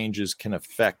little changes can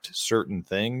affect certain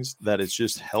things that it's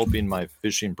just helping my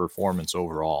fishing performance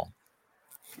overall.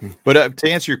 But to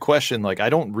answer your question, like I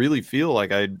don't really feel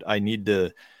like I need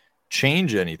to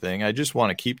change anything. I just want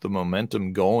to keep the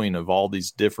momentum going of all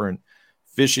these different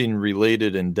fishing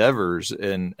related endeavors,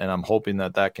 and I'm hoping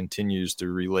that continues to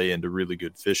relay into really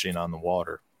good fishing on the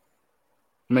water.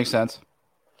 Makes sense.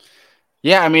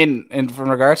 Yeah, I mean, and from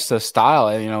regards to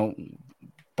style,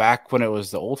 back when it was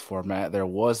the old format, there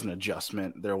was an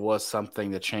adjustment. There was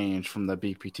something to change from the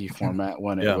BPT format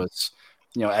when it was,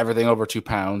 everything over 2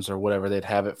 pounds or whatever they'd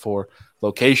have it for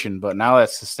location. But now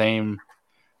that's the same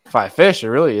 5 fish. There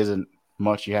really isn't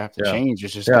much you have to change.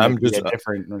 It's just going to be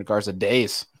different in regards to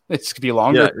days. It's going to be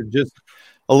longer. Yeah, just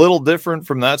a little different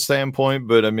from that standpoint.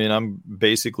 But I mean, I'm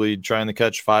basically trying to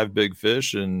catch 5 big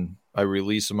fish and I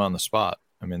release them on the spot.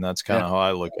 I mean, that's kind of how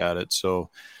I look at it.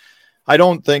 So I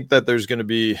don't think that there's going to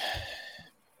be,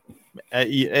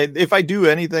 if I do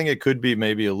anything, it could be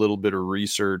maybe a little bit of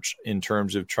research in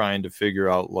terms of trying to figure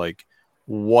out like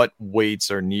what weights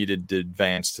are needed to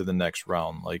advance to the next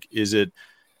round. Like,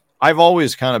 I've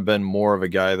always kind of been more of a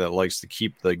guy that likes to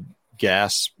keep the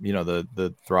gas,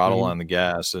 the throttle on the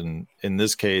gas. And in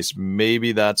this case,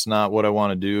 maybe that's not what I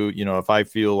want to do. If I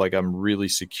feel like I'm really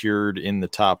secured in the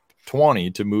top 20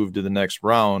 to move to the next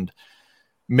round,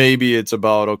 maybe it's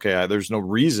about, okay, there's no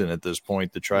reason at this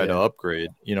point to try to upgrade,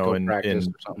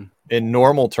 in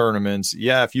normal tournaments.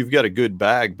 Yeah, if you've got a good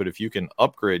bag, but if you can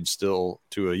upgrade still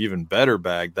to an even better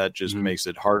bag, that just makes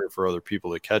it harder for other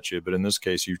people to catch you. But in this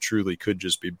case, you truly could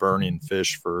just be burning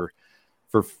fish for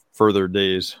further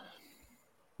days.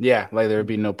 Yeah, like there'd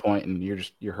be no point, and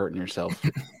you're hurting yourself.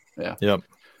 Yeah. Yep.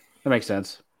 That makes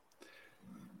sense.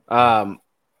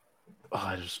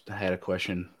 I just had a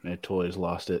question and I totally just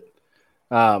lost it.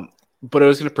 But it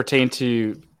was going to pertain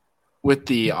to with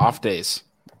the off days.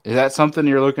 Is that something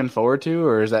you're looking forward to,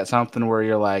 or is that something where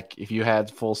you're like, if you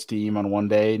had full steam on one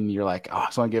day and you're like, I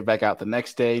just want to get back out the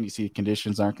next day, and you see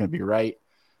conditions aren't going to be right,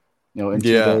 in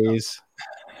 2 days?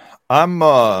 I'm,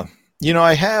 I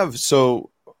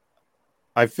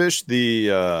fished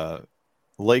the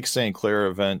Lake St. Clair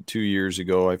event 2 years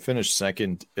ago. I finished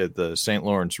second at the St.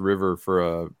 Lawrence River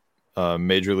for a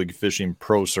Major League Fishing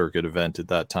Pro Circuit event at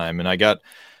that time. And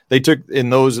they took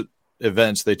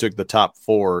the top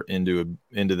 4 into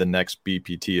the next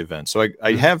BPT event. So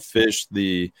I have fished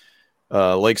the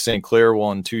Lake St. Clair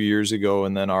one 2 years ago.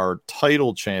 And then our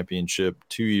title championship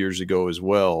 2 years ago as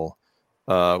well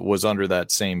was under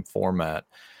that same format.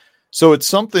 So it's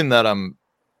something that I'm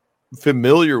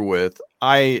familiar with.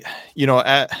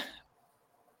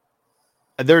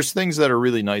 There's things that are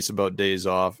really nice about days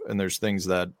off, and there's things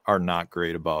that are not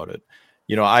great about it.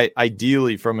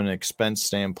 Ideally from an expense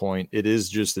standpoint, it is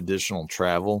just additional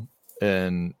travel,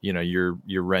 and you're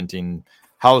renting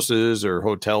houses or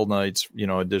hotel nights,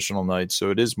 additional nights. So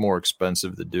it is more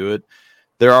expensive to do it.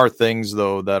 There are things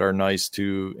though that are nice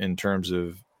too, in terms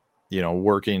of,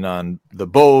 working on the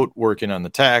boat, working on the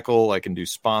tackle. I can do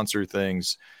sponsor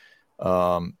things.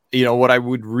 what I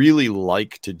would really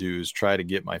like to do is try to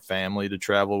get my family to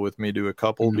travel with me to a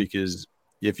couple, because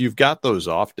if you've got those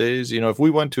off days, if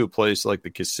we went to a place like the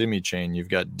Kissimmee chain, you've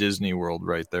got Disney World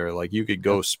right there. Like, you could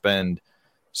go spend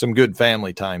some good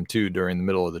family time too during the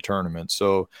middle of the tournament.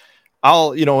 So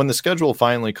I'll, when the schedule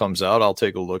finally comes out, I'll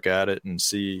take a look at it and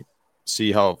see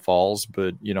how it falls.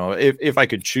 But, if I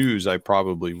could choose, I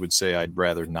probably would say I'd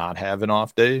rather not have an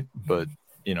off day, but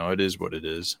it is what it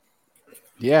is.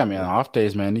 Yeah, man, off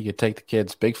days, man. You could take the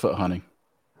kids Bigfoot hunting.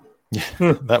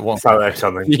 Yeah, that won't. Saw that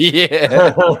coming.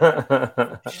 Yeah.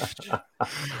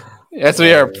 Yes,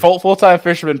 we are full-time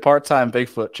fisherman, part-time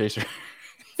Bigfoot chaser.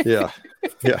 Yeah.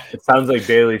 Yeah. It sounds like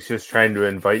Bailey's just trying to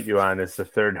invite you on as the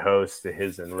third host to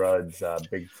his and Rudd's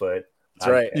Bigfoot. That's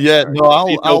right. Yeah, no,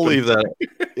 I'll leave that.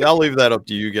 I'll leave that up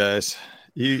to you guys.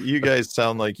 You guys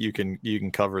sound like you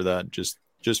can cover that just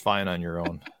fine on your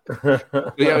own.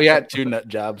 We got 2 nut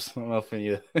jobs. I don't know if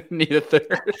we need a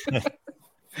third.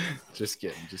 Just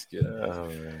kidding. Oh,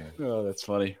 man. Oh, that's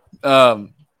funny. But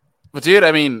dude,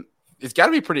 I mean, it's got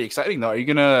to be pretty exciting though. Are you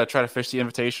gonna try to fish the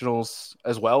invitationals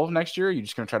as well next year? Or are you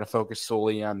just gonna try to focus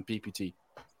solely on BPT?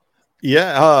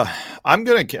 Yeah, I'm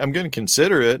gonna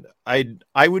consider it.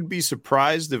 I would be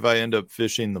surprised if I end up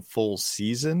fishing the full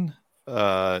season,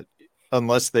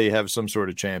 unless they have some sort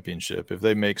of championship, if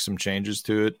they make some changes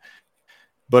to it.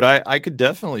 But I could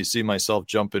definitely see myself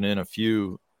jumping in a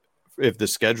few if the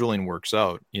scheduling works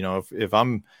out.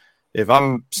 If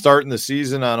I'm starting the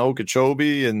season on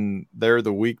Okeechobee and they're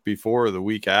the week before or the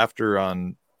week after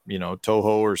on, Toho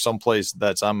or someplace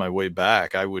that's on my way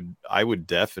back, I would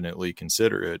definitely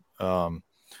consider it.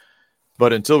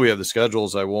 But until we have the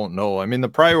schedules, I won't know. I mean, the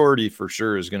priority for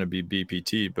sure is going to be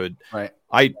BPT, but right.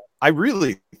 I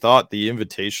really thought the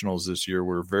invitationals this year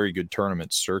were a very good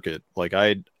tournament circuit. Like,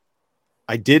 I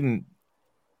did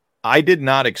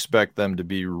not expect them to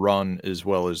be run as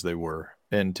well as they were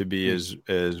and to be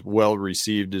as well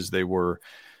received as they were.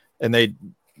 And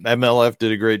MLF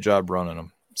did a great job running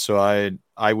them. So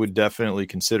I would definitely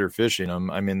consider fishing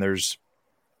them. I mean,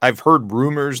 I've heard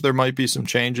rumors there might be some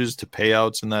changes to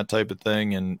payouts and that type of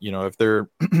thing. And, if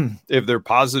they're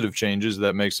positive changes,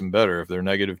 that makes them better. If they're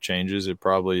negative changes, it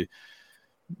probably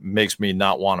makes me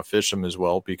not want to fish them as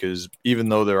well, because even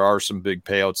though there are some big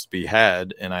payouts to be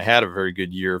had, and I had a very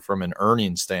good year from an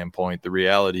earning standpoint, the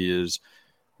reality is,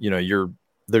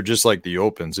 they're just like the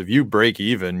opens. If you break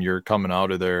even, you're coming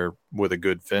out of there with a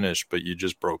good finish, but you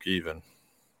just broke even.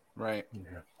 Right.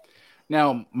 Yeah.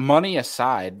 Now, money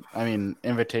aside, I mean,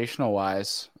 invitational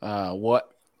wise,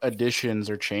 what additions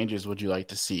or changes would you like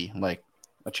to see, like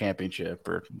a championship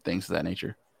or things of that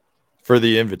nature? For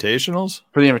the invitationals?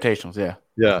 For the invitationals, yeah.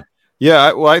 Yeah.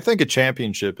 Yeah. I think a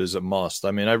championship is a must.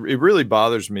 I mean, it really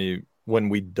bothers me when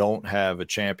we don't have a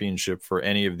championship for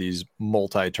any of these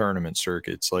multi-tournament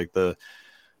circuits. Like the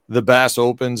Bass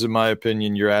Opens, in my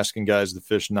opinion, you're asking guys to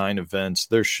fish 9 events.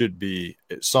 There should be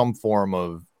some form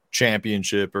of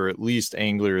championship or at least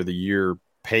Angler of the Year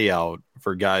payout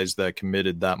for guys that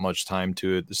committed that much time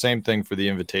to it. The same thing for the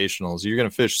invitationals. You're going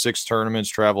to fish 6 tournaments,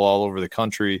 travel all over the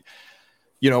country.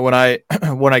 When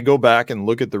I go back and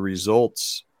look at the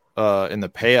results in the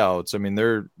payouts, I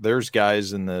mean, there's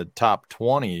guys in the top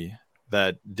 20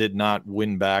 that did not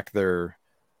win back their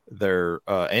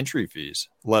entry fees,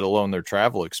 let alone their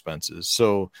travel expenses.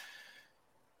 So,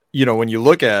 when you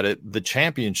look at it, the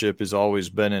championship has always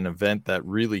been an event that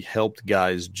really helped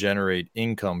guys generate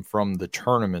income from the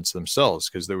tournaments themselves,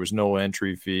 because there was no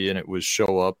entry fee and it was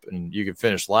show up and you could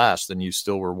finish last and you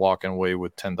still were walking away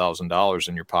with $10,000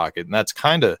 in your pocket. And that's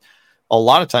kind of a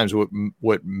lot of times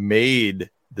what made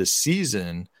the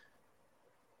season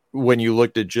when you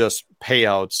looked at just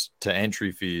payouts to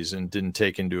entry fees and didn't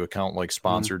take into account like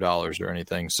sponsor dollars or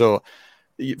anything. So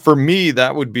for me,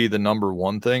 that would be the number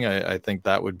one thing. I think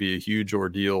that would be a huge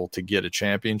ordeal to get a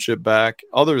championship back.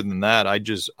 Other than that,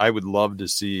 I would love to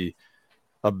see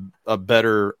a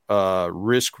better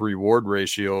risk reward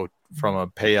ratio from a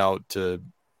payout to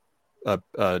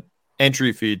a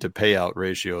entry fee to payout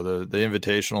ratio. The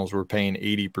invitationals were paying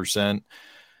 80%,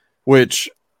 which,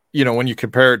 when you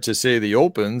compare it to, say, the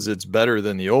Opens, it's better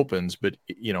than the Opens, but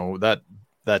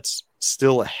that's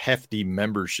still a hefty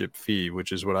membership fee,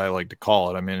 which is what I like to call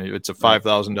it. I mean, it's a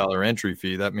 $5,000 entry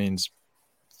fee. That means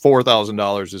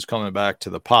 $4,000 is coming back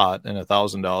to the pot and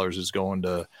 $1,000 is going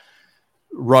to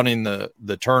running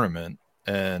the tournament.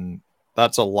 And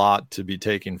that's a lot to be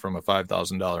taking from a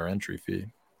 $5,000 entry fee.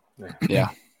 Yeah.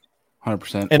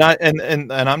 100%.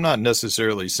 And I'm not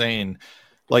necessarily saying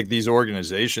like these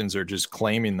organizations are just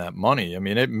claiming that money. I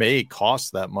mean, it may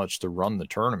cost that much to run the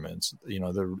tournaments.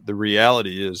 The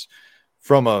reality is,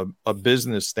 from a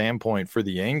business standpoint for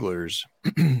the anglers,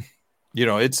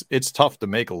 it's tough to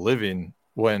make a living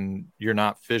when you're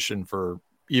not fishing for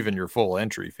even your full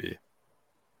entry fee.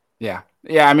 Yeah.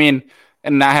 I mean,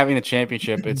 and not having the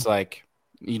championship, it's like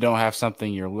you don't have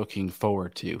something you're looking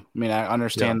forward to. I mean, I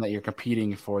understand that you're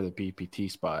competing for the BPT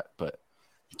spot, but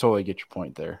I totally get your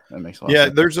point there. That makes a lot of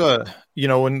sense. There's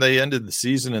when they ended the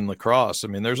season in lacrosse, I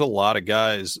mean, there's a lot of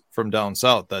guys from down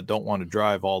south that don't want to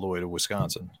drive all the way to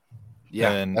Wisconsin.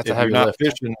 Yeah, and that's if a heavy you're not lift.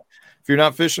 fishing, if you're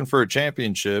not fishing for a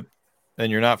championship, and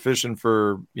you're not fishing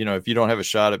for, if you don't have a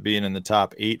shot at being in the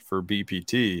top 8 for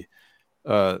BPT,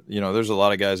 there's a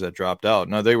lot of guys that dropped out.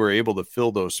 Now they were able to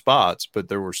fill those spots, but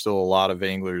there were still a lot of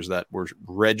anglers that were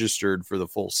registered for the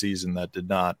full season that did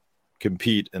not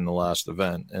compete in the last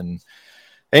event. And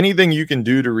anything you can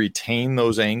do to retain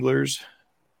those anglers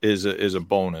is a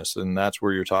bonus. And that's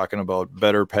where you're talking about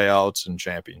better payouts and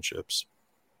championships.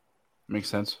 Makes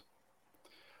sense.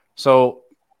 So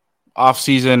off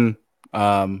season,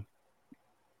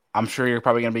 I'm sure you're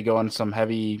probably going to be going some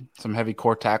heavy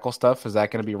core tackle stuff. Is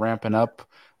that going to be ramping up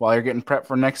while you're getting prepped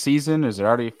for next season? Is it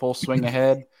already full swing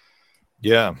ahead?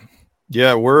 Yeah,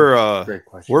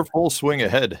 we're full swing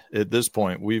ahead at this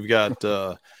point. We've got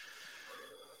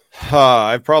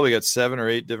I've probably got 7 or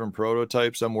 8 different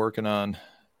prototypes I'm working on.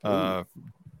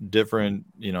 Different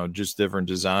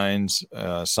designs.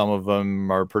 Some of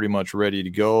them are pretty much ready to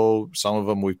go. Some of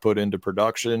them we've put into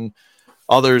production.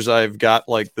 Others I've got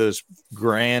like this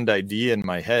grand idea in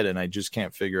my head and I just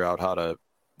can't figure out how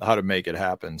to make it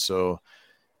happen. So,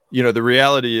 the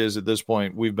reality is at this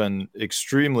point, we've been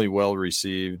extremely well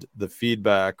received. The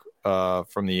feedback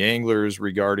from the anglers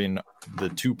regarding the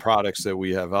 2 products that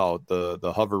we have out,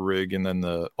 the hover rig and then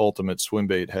the ultimate swim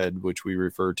bait head, which we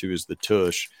refer to as the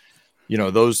tush.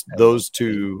 Those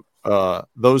two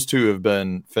have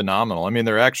been phenomenal. I mean,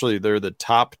 they're the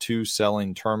top 2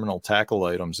 selling terminal tackle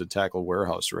items at Tackle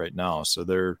Warehouse right now. So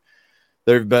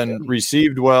they've been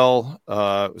received well.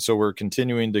 So we're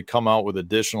continuing to come out with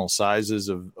additional sizes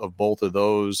of both of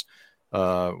those.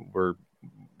 We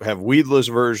have weedless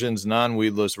versions,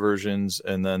 non-weedless versions.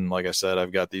 And then, like I said,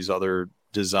 I've got these other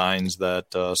designs that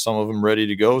some of them ready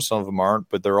to go, some of them aren't,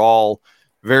 but they're all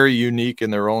very unique in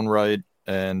their own right.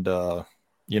 And,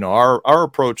 our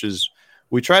approach is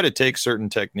we try to take certain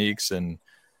techniques and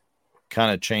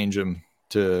kind of change them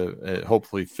to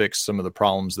hopefully fix some of the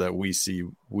problems that we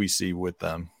see with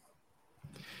them.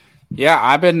 Yeah,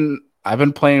 I've been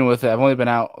playing with it. I've only been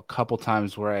out a couple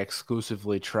times where I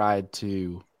exclusively tried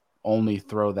to only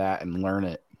throw that and learn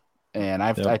it. And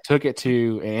I took it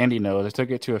to, Andy knows, I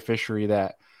took it to a fishery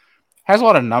that has a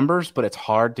lot of numbers, but it's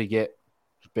hard to get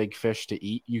big fish to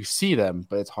eat. You see them,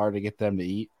 but it's hard to get them to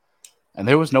eat. And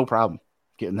there was no problem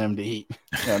getting them to eat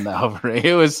on the hover.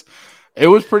 It was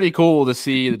pretty cool to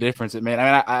see the difference it made. I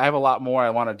mean, I have a lot more I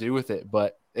want to do with it,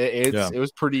 but it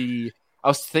was pretty. I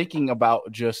was thinking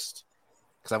about just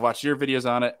because I've watched your videos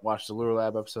on it, watched the Lure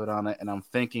Lab episode on it, and I'm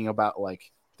thinking about like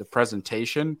the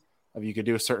presentation of you could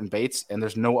do certain baits, and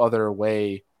there's no other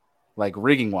way, like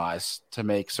rigging wise, to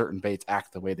make certain baits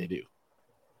act the way they do.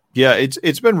 Yeah,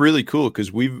 it's been really cool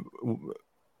because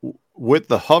with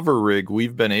the hover rig,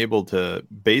 we've been able to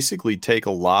basically take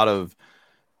a lot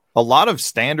of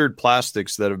standard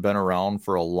plastics that have been around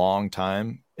for a long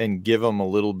time and give them a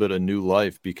little bit of new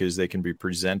life because they can be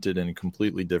presented in a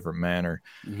completely different manner.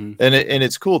 Mm-hmm. And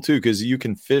it's cool too, because you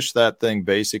can fish that thing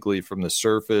basically from the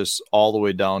surface all the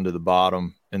way down to the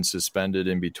bottom and suspended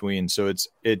in between. So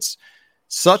it's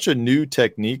such a new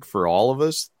technique for all of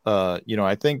us. I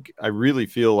really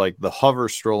feel like the hover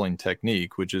strolling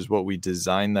technique, which is what we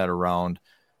designed that around,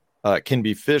 can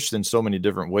be fished in so many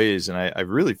different ways. And I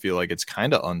really feel like it's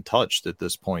kind of untouched at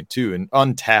this point too, and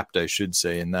untapped, I should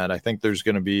say, in that I think there's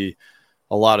going to be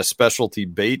a lot of specialty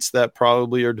baits that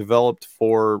probably are developed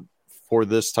for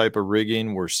this type of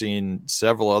rigging. We're seeing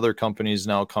several other companies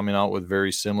now coming out with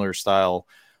very similar style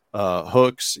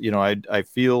hooks. I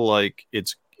feel like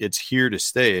it's here to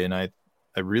stay. And I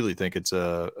really think it's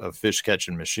a fish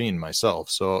catching machine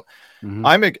myself. So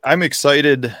I'm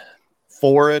excited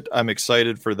for it. I'm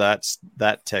excited for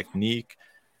that technique.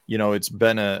 It's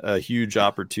been a huge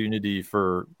opportunity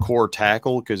for core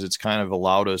tackle because it's kind of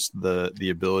allowed us the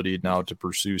ability now to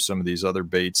pursue some of these other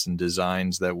baits and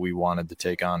designs that we wanted to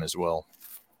take on as well.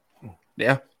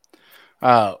 Yeah.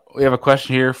 We have a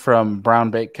question here from Brown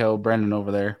Bait Co. Brendan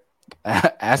over there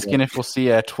asking if we'll see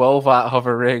a 12-aught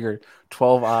hover rig or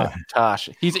 12-aught Tosh.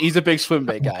 He's a big swim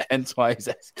bait guy, hence why he's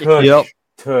asking.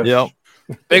 Tush. Yep.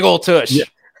 Big old tush.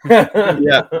 Yeah.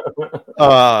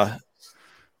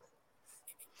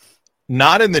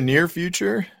 Not in the near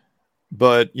future,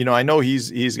 But I know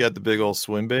he's got the big old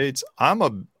swim baits. I'm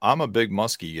a big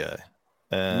musky guy,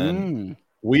 and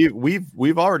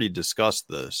we've already discussed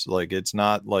this. Like, it's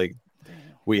not like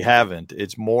we haven't.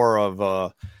 It's more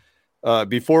of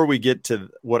before we get to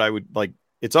what I would like.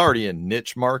 It's already a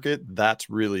niche market. That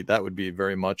would be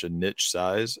very much a niche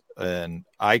size, and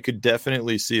I could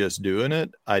definitely see us doing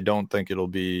it. I don't think it'll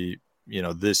be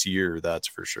this year. That's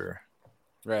for sure.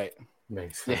 Right.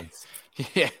 Makes sense.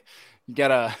 Yeah. You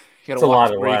gotta it's a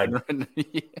lot of lead.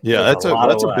 Yeah, that's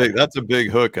a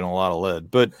big hook and a lot of lead.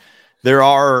 But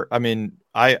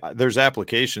there's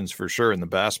applications for sure in the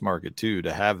bass market too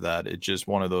to have that. It's just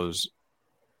one of those.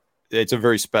 It's a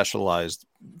very specialized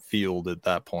field at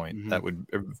that point. Mm-hmm. That would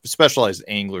specialized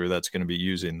angler that's going to be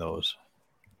using those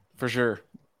for sure.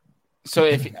 So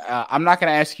if I'm not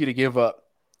going to ask you to give up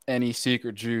any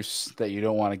secret juice that you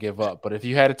don't want to give up, but if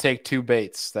you had to take 2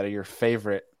 baits that are your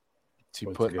favorite to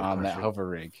put on that hover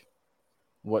rig,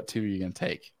 what 2 are you going to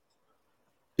take?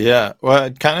 Yeah, well,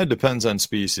 it kind of depends on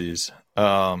species.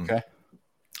 Okay.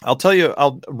 I'll tell you,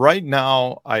 right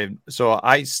now,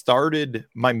 I started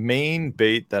my main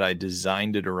bait that I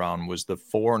designed it around was the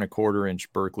 4 1/4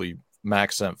 inch Berkeley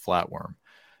Max Scent flatworm.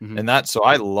 Mm-hmm. And so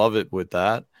I love it with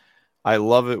that. I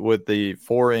love it with the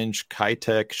 4-inch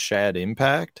Kitech Shad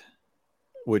Impact,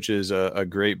 which is a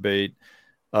great bait.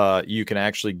 You can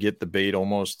actually get the bait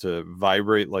almost to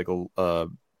vibrate like a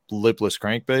lipless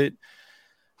crankbait.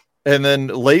 And then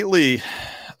lately,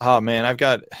 oh man, I've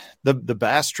got the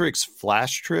Bass Tricks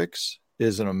Flash Tricks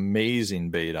is an amazing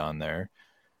bait on there.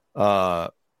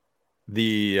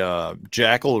 The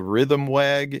Jackal Rhythm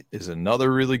Wag is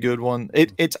another really good one.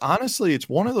 It's honestly, it's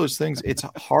one of those things. It's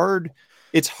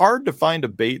hard to find a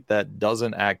bait that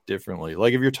doesn't act differently.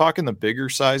 Like if you're talking the bigger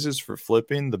sizes for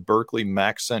flipping, the Berkeley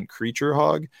Max Scent Creature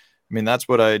Hog. I mean, that's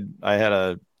what I had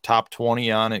a top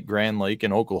 20 on at Grand Lake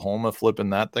in Oklahoma, flipping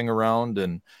that thing around.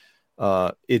 And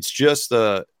it's just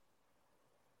and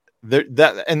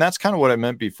that's kind of what I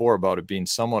meant before about it being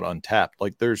somewhat untapped.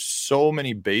 Like there's so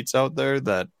many baits out there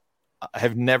that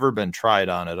have never been tried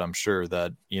on it. I'm sure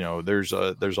that, there's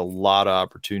a lot of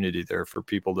opportunity there for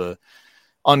people to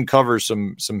uncover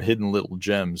some hidden little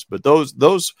gems. But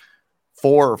those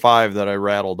 4 or 5 that I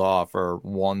rattled off are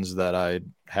ones that I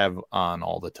have on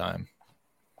all the time.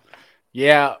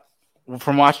 Yeah.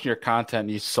 From watching your content,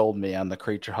 you sold me on the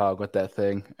Creature Hog with that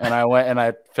thing. And I went and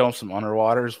I filmed some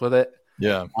underwaters with it.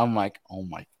 Yeah. I'm like, oh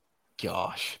my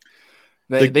gosh.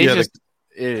 It's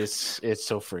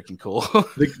so freaking cool.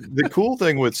 The cool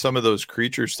thing with some of those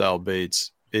creature style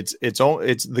baits,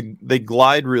 they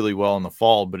glide really well in the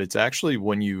fall, but it's actually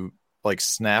when you like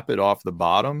snap it off the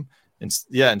bottom and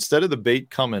instead of the bait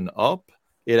coming up,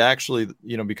 it actually,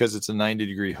 because it's a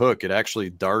 90-degree hook, it actually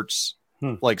darts,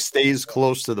 like stays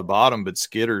close to the bottom, but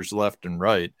skitters left and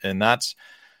right. And that's,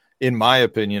 in my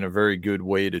opinion, a very good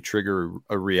way to trigger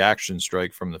a reaction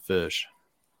strike from the fish.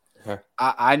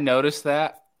 I noticed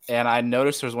that. And I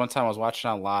noticed there was one time I was watching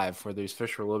on live where these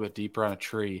fish were a little bit deeper on a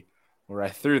tree where I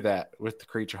threw that with the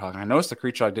Creature Hog. And I noticed the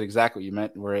Creature Hog did exactly what you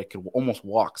meant, where it could almost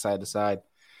walk side to side.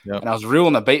 Yep. And I was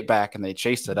reeling the bait back and they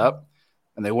chased it up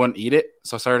and they wouldn't eat it.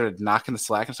 So I started knocking the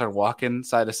slack and started walking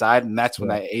side to side. And that's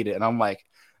when I ate it. And I'm like,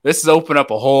 this is opening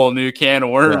up a whole new can of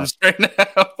worms right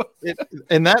now.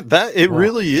 It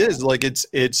really is. Like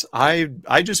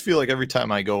I just feel like every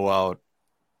time I go out,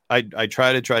 I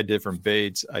try to try different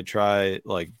baits. I try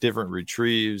like different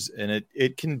retrieves, and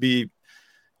it can be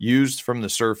used from the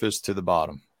surface to the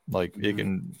bottom. Like it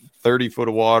can 30 foot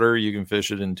of water, you can fish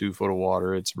it in 2 foot of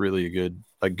water. It's really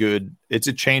it's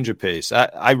a change of pace.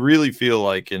 I really feel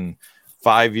like in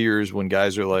 5 years when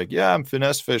guys are like, yeah, I'm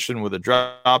finesse fishing with a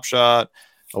drop shot,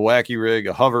 a wacky rig,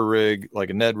 a hover rig, like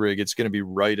a Ned rig, it's going to be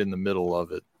right in the middle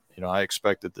of it. I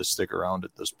expect it to stick around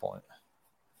at this point.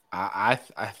 I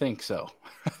think so.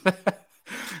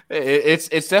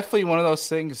 It's definitely one of those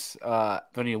things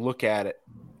when you look at it,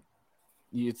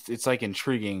 it's like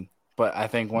intriguing. But I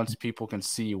think once people can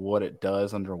see what it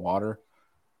does underwater,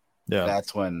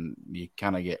 that's when you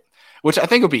kind of get, which I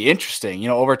think would be interesting.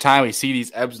 Over time we see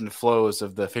these ebbs and flows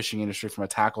of the fishing industry from a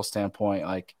tackle standpoint.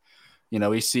 Like,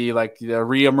 we see like the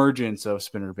reemergence of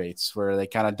spinner baits where they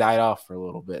kind of died off for a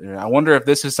little bit. And I wonder if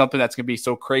this is something that's going to be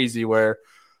so crazy where,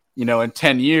 in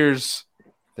 10 years,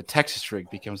 the Texas rig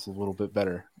becomes a little bit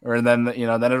better, or then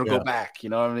it'll go back. You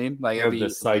know what I mean? Like the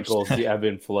cycles, the ebb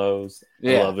and flows.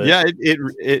 Yeah, I love it. Yeah.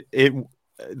 It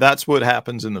that's what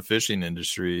happens in the fishing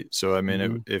industry. So I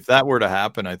mean, if that were to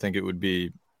happen, I think it would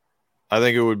be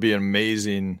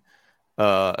amazing,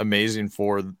 amazing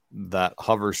for that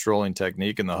hover strolling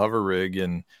technique and the hover rig.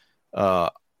 And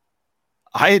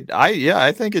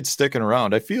I think it's sticking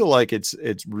around. I feel like it's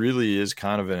really is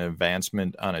kind of an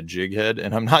advancement on a jig head.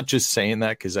 And I'm not just saying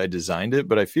that because I designed it,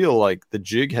 but I feel like the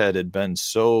jig head had been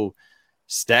so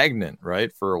stagnant,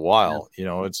 right, for a while. You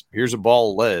know, it's here's a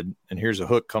ball of lead and here's a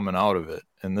hook coming out of it.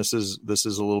 And this is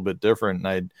a little bit different.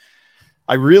 And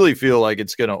I really feel like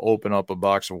it's going to open up a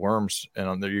box of worms,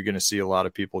 and you're going to see a lot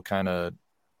of people kind of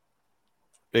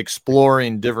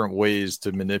exploring different ways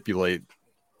to manipulate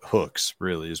hooks,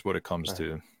 really is what it comes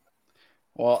to.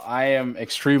 Well, I am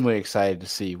extremely excited to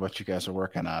see what you guys are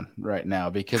working on right now,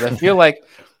 because I feel like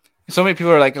so many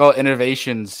people are like, oh,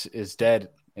 innovations is dead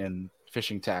in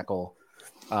fishing tackle.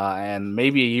 And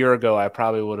maybe a year ago, I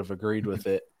probably would have agreed with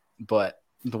it. But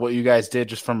what you guys did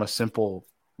just from a simple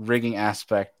rigging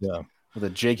aspect with a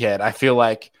jig head, I feel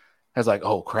like I was like,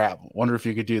 oh, crap, wonder if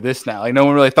you could do this now. Like, no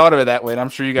one really thought of it that way. And I'm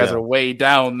sure you guys are way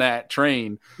down that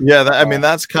train. Yeah, I mean,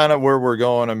 that's kind of where we're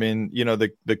going. I mean, you know,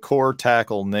 the core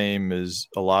tackle name is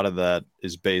a lot of that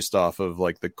is based off of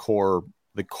like the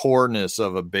coreness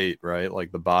of a bait, right?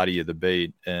 Like the body of the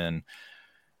bait. And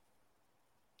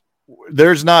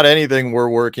there's not anything we're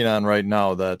working on right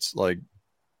now that's like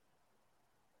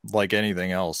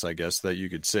anything else, I guess, that you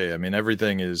could say. I mean,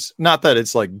 everything is not that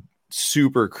it's like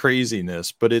super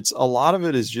craziness, but it's a lot of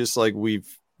it is just like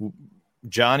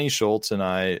Johnny Schultz and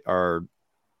I are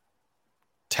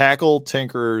tackle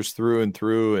tinkerers through and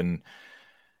through, and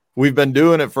we've been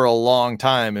doing it for a long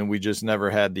time, and we just never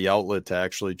had the outlet to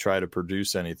actually try to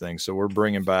produce anything. So we're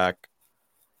bringing back,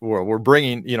 we're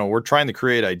trying to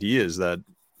create ideas that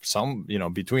some, you know,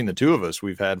 between the two of us,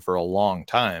 we've had for a long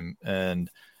time. And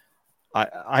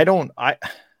I don't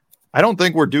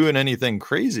think we're doing anything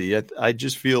crazy. I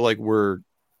just feel like we're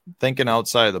thinking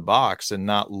outside of the box and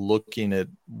not looking at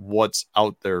what's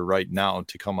out there right now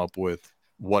to come up with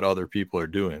what other people are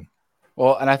doing.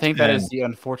 Well, and I think that is the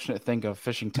unfortunate thing of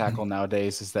fishing tackle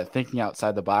nowadays, is that thinking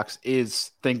outside the box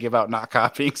is thinking about not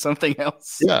copying something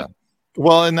else. Yeah.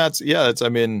 Well, and I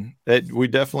mean, we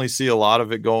definitely see a lot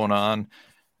of it going on,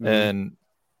 and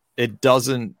it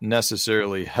doesn't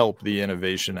necessarily help the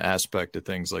innovation aspect of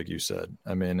things, like you said.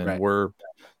 I mean, and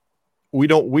we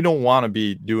don't want to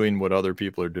be doing what other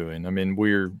people are doing. I mean,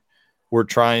 we're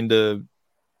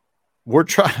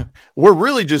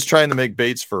really just trying to make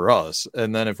baits for us.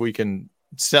 And then if we can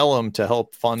sell them to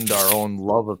help fund our own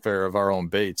love affair of our own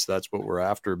baits, that's what we're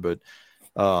after. But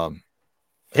I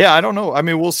don't know. I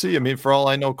mean, we'll see. I mean, for all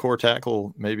I know, core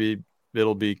tackle, maybe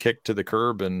it'll be kicked to the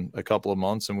curb in a couple of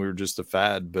months and we were just a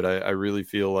fad. But I really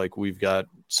feel like we've got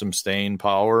some staying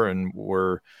power, and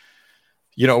we're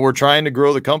trying to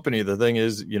grow the company. The thing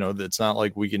is, you know, it's not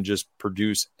like we can just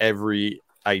produce every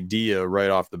idea right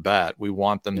off the bat. We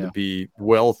want them to be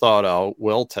well thought out,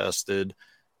 well tested.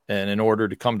 And in order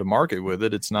to come to market with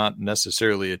it, it's not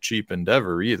necessarily a cheap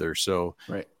endeavor either. So,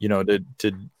 you know,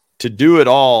 to do it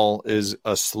all is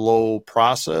a slow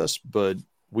process, but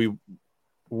we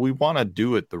want to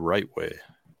do it the right way.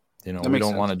 You know, we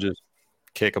don't want to just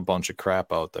kick a bunch of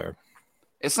crap out there.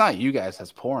 It's not you guys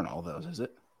that's pouring all those, is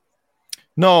it?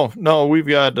 No, we've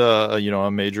got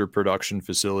a major production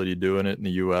facility doing it in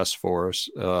the US for us.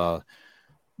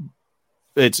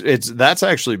 That's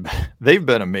actually, they've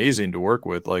been amazing to work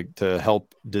with, like to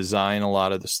help design a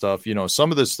lot of the stuff. You know, some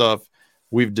of the stuff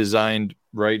we've designed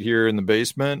right here in the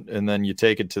basement, and then you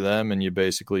take it to them and you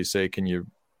basically say, can you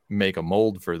make a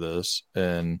mold for this?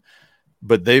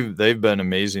 But they've been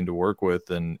amazing to work with,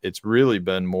 and it's really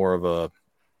been more of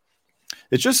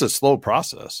it's just a slow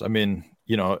process. I mean,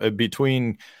 you know,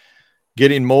 between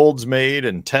getting molds made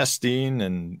and testing,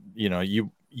 and, you know,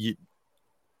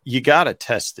 you got to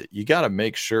test it. You got to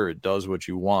make sure it does what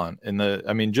you want.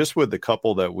 And just with the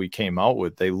couple that we came out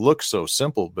with, they look so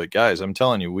simple, but guys, I'm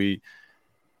telling you,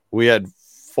 we had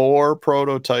 4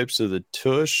 prototypes of the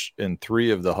tush and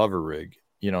 3 of the hover rig,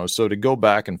 you know, so to go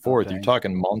back and forth, you're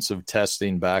talking months of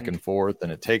testing back and forth,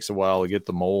 and it takes a while to get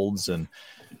the molds. And,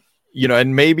 you know,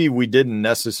 and maybe we didn't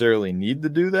necessarily need to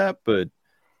do that, but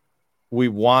we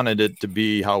wanted it to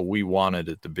be how we wanted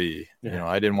it to be. You know,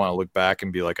 I didn't want to look back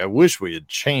and be like, I wish we had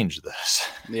changed this.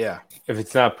 Yeah. If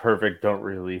it's not perfect, don't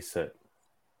release it.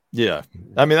 Yeah.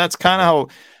 I mean, that's kind of how,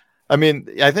 I mean,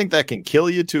 I think that can kill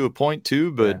you to a point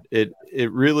too, but it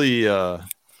really,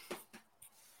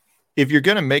 if you're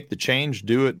going to make the change,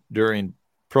 do it during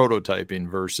prototyping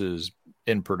versus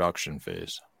in production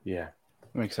phase. Yeah.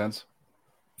 That makes sense.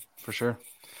 For sure.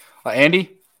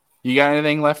 Andy, you got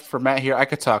anything left for Matt here? I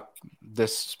could talk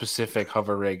this specific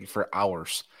hover rig for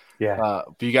hours. Yeah.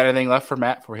 But you got anything left for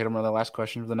Matt before we hit him with the last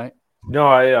question of the night? No,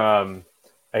 I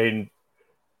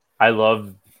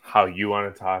love how you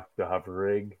want to talk the hover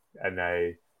rig, and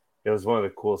I it was one of the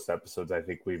coolest episodes I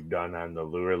think we've done on the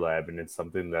Lure Lab, and it's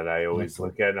something that I always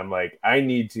look at. And I'm like, I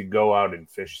need to go out and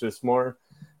fish this more.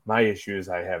 My issue is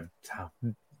I have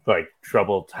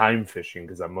trouble time fishing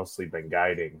because I've mostly been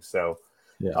guiding. So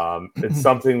it's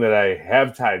something that I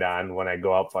have tied on when I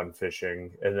go out fun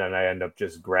fishing, and then I end up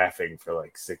just graphing for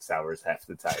like 6 hours half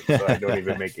the time. So I don't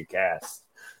even make a cast.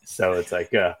 So it's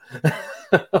like,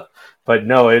 but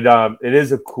no, it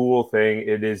is a cool thing.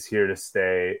 It is here to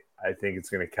stay. I think it's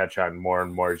going to catch on more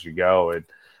and more as you go. And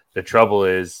the trouble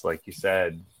is, like you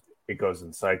said, it goes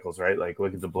in cycles, right? Like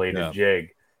look at the bladed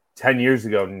jig. 10 years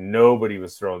ago, nobody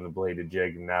was throwing the bladed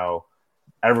jig, and now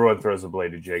everyone throws a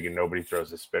bladed jig and nobody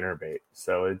throws a spinner bait.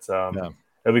 So it's it'll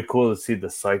be cool to see the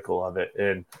cycle of it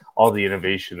and all the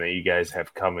innovation that you guys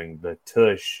have coming. The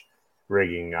tush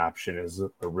rigging option is a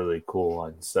really cool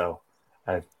one. So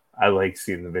I like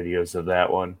seeing the videos of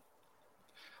that one.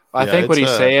 I think what he's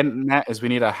saying, Matt, is we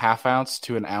need a 1/2 ounce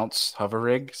to 1 ounce hover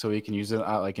rig so we can use it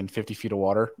like in 50 feet of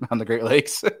water on the Great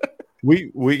Lakes.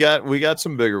 we got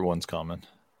some bigger ones coming.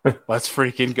 Let's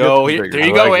freaking go. There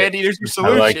you go, Andy. There's your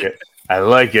solution. I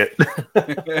like it.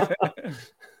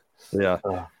 Yeah.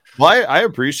 Well, I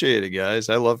appreciate it, guys.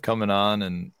 I love coming on,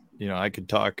 and I could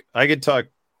talk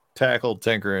tackle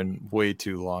tinkering way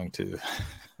too long too.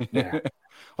 Yeah.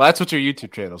 Well, that's what your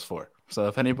YouTube channel's for. So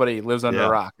if anybody lives under a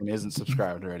rock and isn't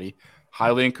subscribed already,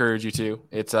 highly encourage you to.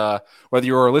 It's whether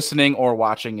you're listening or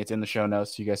watching, it's in the show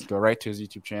notes. So you guys can go right to his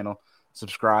YouTube channel,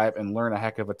 subscribe, and learn a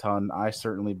heck of a ton. I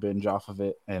certainly binge off of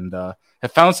it and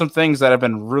have found some things that have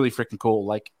been really freaking cool,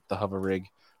 like the hover rig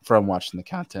from watching the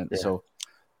content. Yeah. So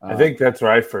I think that's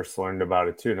where I first learned about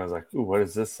it too. And I was like, ooh, what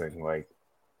is this thing? Like,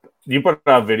 you put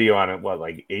out a video on it,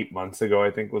 like 8 months ago, I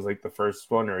think was like the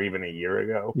first one, or even a year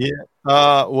ago. Yeah.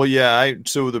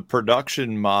 So the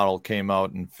production model came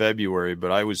out in February,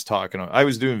 but I was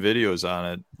doing videos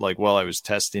on it like while I was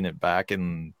testing it back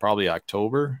in probably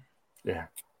October. Yeah.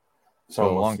 So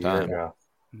a long time ago.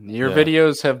 Your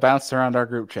videos have bounced around our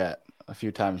group chat a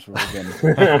few times. We've been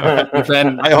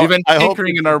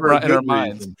tinkering in our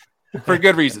minds for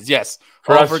good reasons. Yes.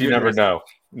 For us, you never know.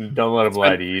 Don't let them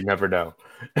lie to you. You never know.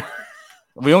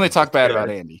 We only talk bad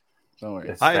about Andy. Don't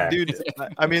worry.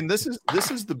 I mean, this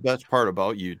is the best part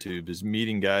about YouTube is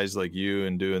meeting guys like you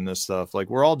and doing this stuff. Like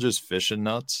we're all just fishing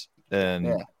nuts,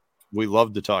 and we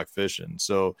love to talk fishing.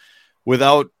 So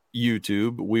without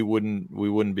YouTube, we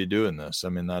wouldn't be doing this. I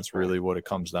mean, that's really what it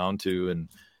comes down to. And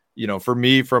for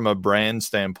me, from a brand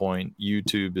standpoint,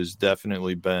 YouTube has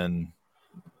definitely been.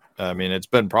 I mean, it's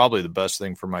been probably the best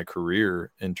thing for my career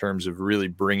in terms of really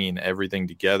bringing everything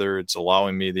together. It's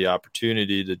allowing me the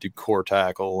opportunity to do core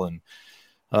tackle. And,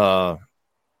 I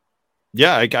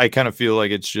kind of feel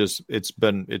like it's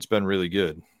been really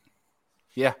good.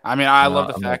 Yeah. I mean, I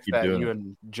love the fact that you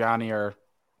and Johnny are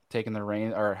taking the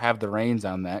reins or have the reins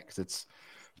on that. 'Cause it's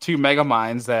two mega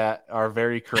minds that are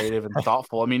very creative and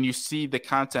thoughtful. I mean, you see the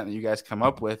content that you guys come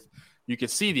up with. You can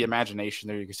see the imagination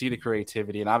there. You can see the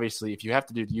creativity. And obviously, if you have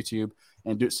to do YouTube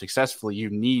and do it successfully, you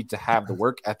need to have the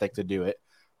work ethic to do it.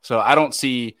 So I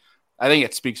think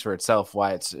it speaks for itself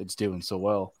why it's doing so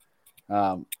well.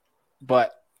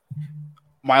 But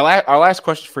our last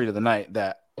question for you tonight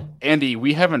that, Andy,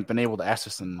 we haven't been able to ask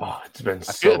this in it's been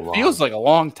so long. It feels like a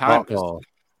long time.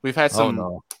 We've had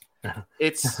some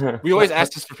we always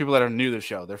ask this for people that are new to the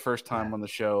show, their first time on the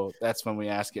show. That's when we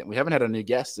ask it. We haven't had a new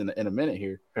guest in a minute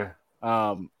here.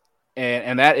 And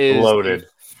that is loaded.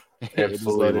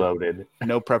 Absolutely loaded.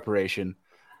 No preparation.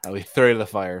 We throw it to the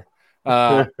fire.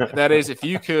 That is, if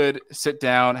you could sit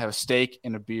down, have a steak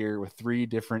and a beer with 3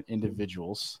 different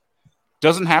individuals.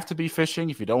 Doesn't have to be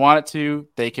fishing. If you don't want it to,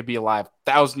 they could be alive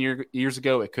 1,000 years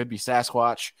ago. It could be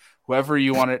Sasquatch, whoever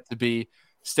you want it to be.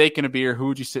 Steak and a beer. Who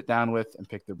would you sit down with and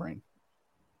pick their brain?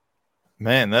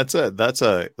 Man, that's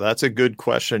a good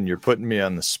question. You're putting me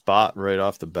on the spot right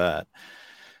off the bat.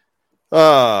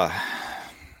 I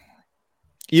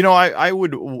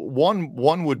would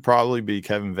one would probably be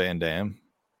Kevin Van Dam,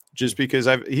 just because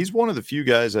he's one of the few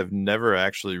guys I've never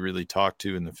actually really talked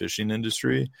to in the fishing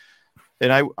industry,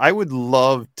 and I would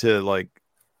love to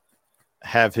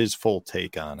have his full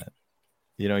take on it.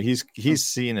 He's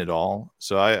seen it all,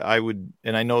 so I would,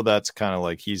 and I know that's kind of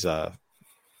like he's the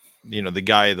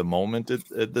guy of the moment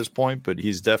at this point, but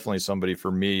he's definitely somebody for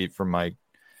me from my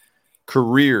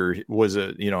career was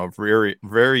very,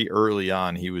 very early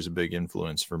on. He was a big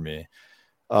influence for me.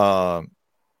 So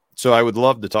I would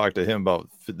love to talk to him about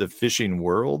the fishing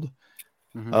world.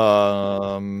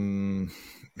 Mm-hmm.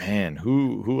 Man,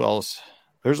 who else?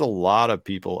 There's a lot of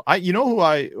people. Who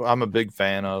I'm a big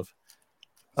fan of?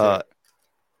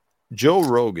 Joe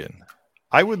Rogan.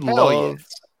 I would love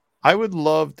I would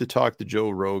love to talk to Joe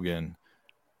Rogan,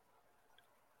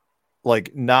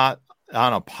 like not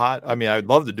on a pod. I mean, I'd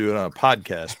love to do it on a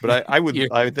podcast, but I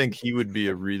would, I think he would be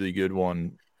a really good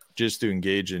one just to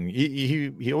engage in.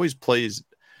 He always plays.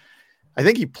 I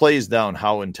think he plays down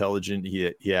how intelligent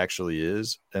he actually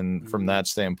is, and from that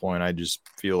standpoint, I just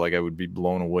feel like I would be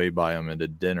blown away by him at a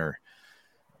dinner.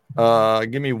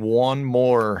 Give me one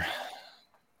more.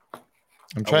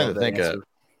 I'm trying to think of.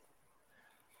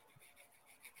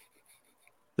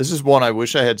 This is one I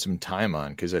wish I had some time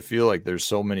on because I feel like there's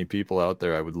so many people out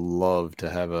there I would love to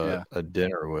have a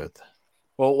dinner with.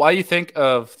 Well, why do you think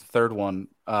of the third one?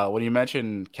 When you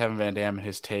mentioned Kevin Van Dam and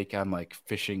his take on like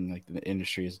fishing, like the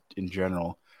industry in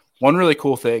general, one really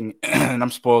cool thing, and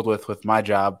I'm spoiled with my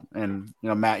job, and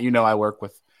Matt, I work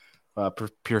with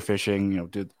Pure Fishing,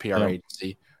 do the PR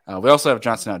agency. We also have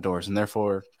Johnson Outdoors, and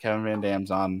therefore Kevin Van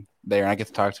Dam's on there, and I get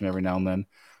to talk to him every now and then.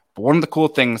 But one of the cool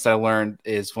things that I learned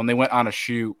is when they went on a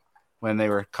shoot, when they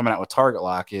were coming out with Target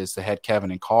Lock, is they had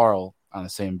Kevin and Carl on the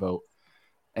same boat.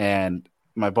 And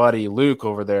my buddy Luke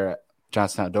over there at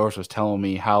Johnson Outdoors was telling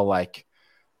me how like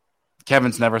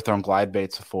Kevin's never thrown glide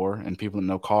baits before, and people that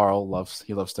know Carl loves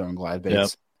throwing glide baits. Yep.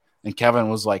 And Kevin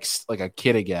was like a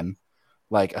kid again,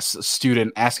 like a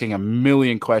student asking a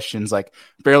million questions, like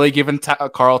barely giving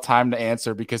Carl time to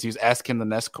answer because he was asking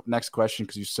the next question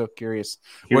because he was so curious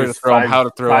where to throw him, how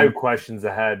to throw him. 5 questions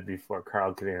ahead before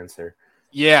Carl could answer.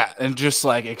 Yeah, and just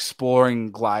like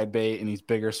exploring glide bait and these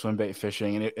bigger swim bait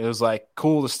fishing, and it was like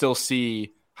cool to still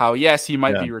see how he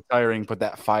might be retiring, but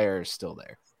that fire is still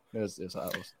there. I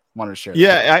wanted to share.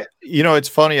 Yeah, it's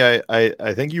funny.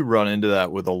 I think you run into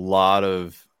that with a lot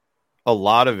of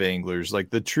anglers. Like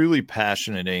the truly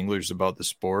passionate anglers about the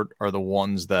sport are the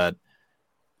ones that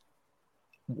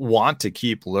want to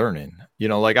keep learning.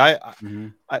 Like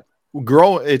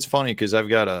it's funny because I've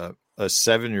got a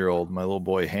 7-year-old, my little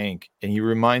boy Hank, and he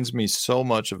reminds me so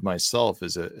much of myself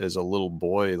as a little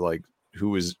boy, like who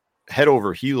was head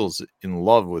over heels in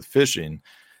love with fishing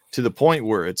to the point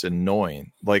where it's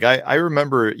annoying. Like I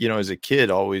remember, as a kid,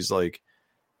 always like,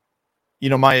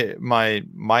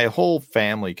 my whole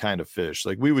family kind of fished.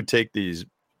 Like we would take these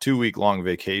 2-week-long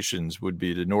vacations, would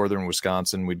be to northern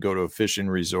Wisconsin. We'd go to a fishing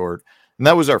resort, and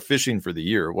that was our fishing for the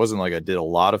year. It wasn't like I did a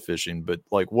lot of fishing, but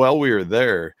like while we were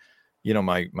there,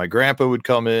 my grandpa would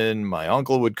come in, my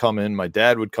uncle would come in, my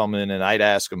dad would come in, and I'd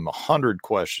ask him 100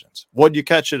 questions. What'd you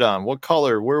catch it on? What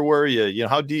color? Where were you?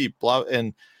 How deep? Blah.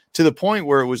 And to the point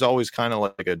where it was always kind of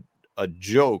like a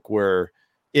joke where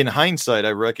in hindsight,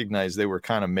 I recognized they were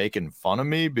kind of making fun of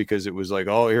me because it was like,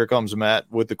 oh, here comes Matt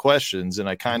with the questions. And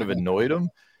I kind of annoyed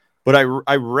him. But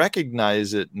I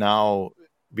recognize it now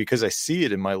because I see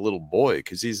it in my little boy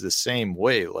because he's the same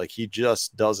way. Like he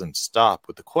just doesn't stop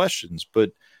with the questions.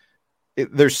 But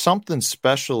there's something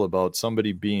special about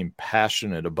somebody being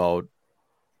passionate about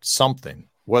something,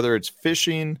 whether it's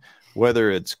fishing,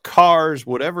 whether it's cars,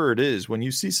 whatever it is. When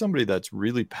you see somebody that's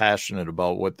really passionate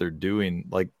about what they're doing,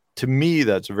 like to me,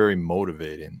 that's very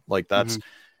motivating. Like that's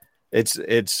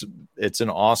it's an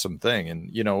awesome thing.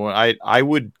 And I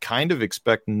would kind of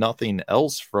expect nothing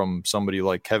else from somebody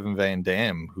like Kevin Van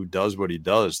Dam, who does what he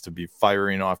does, to be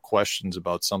firing off questions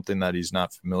about something that he's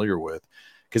not familiar with.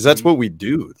 Because that's what we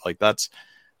do. Like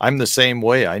I'm the same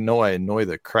way. I know I annoy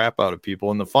the crap out of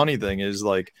people. And the funny thing is,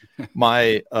 like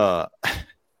my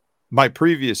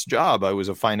previous job, I was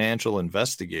a financial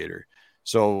investigator.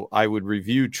 So I would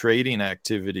review trading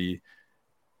activity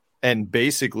and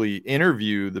basically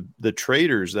interview the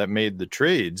traders that made the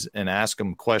trades and ask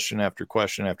them question after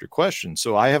question after question.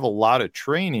 So I have a lot of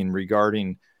training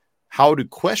regarding how to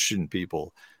question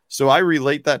people. So I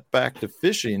relate that back to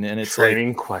fishing, and it's training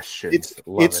like questions.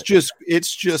 It's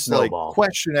just Snowball. Like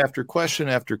question after question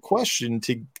after question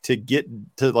to get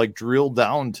to like drill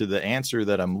down to the answer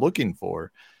that I'm looking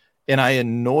for. And I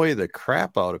annoy the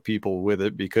crap out of people with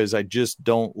it because I just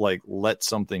don't like let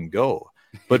something go.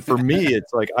 But for me,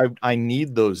 it's like I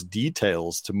need those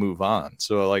details to move on.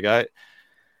 So like I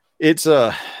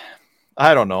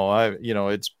don't know.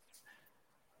 It's.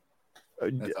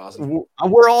 That's awesome.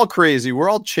 We're all crazy. We're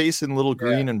all chasing little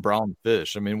green and brown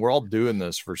fish. I mean, we're all doing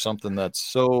this for something that's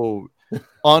so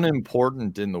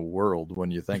unimportant in the world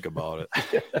when you think about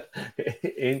it.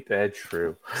 Ain't that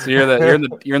true? So you're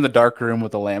in the dark room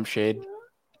with a lampshade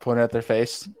pointing at their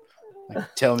face.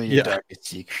 Like, tell me your darkest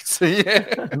secrets.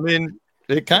 I mean,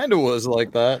 it kind of was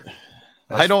like that.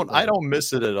 I don't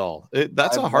miss it at all.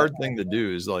 That's a hard thing to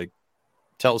do, is like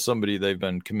tell somebody they've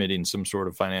been committing some sort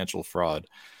of financial fraud.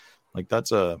 Like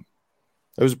that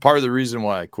was part of the reason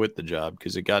why I quit the job,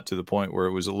 because it got to the point where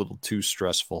it was a little too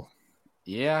stressful.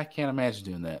 Yeah, I can't imagine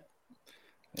doing that.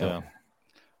 Yeah.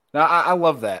 No, I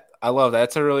love that. I love that.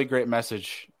 It's a really great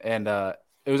message. And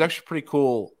it was actually pretty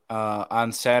cool.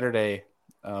 On Saturday,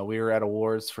 we were at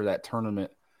awards for that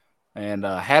tournament. And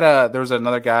there was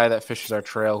another guy that fishes our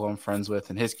trail who I'm friends with,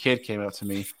 and his kid came up to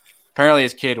me. Apparently,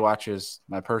 his kid watches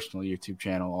my personal YouTube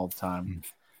channel all the time,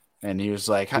 and he was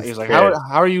like, how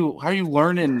are you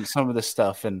learning some of this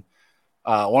stuff? And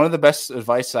one of the best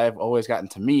advice I've always gotten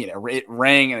to me, and it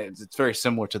rang, and it's very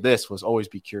similar to this, was always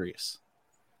be curious.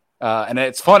 And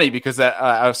it's funny because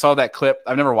I saw that clip.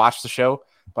 I've never watched the show,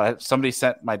 but somebody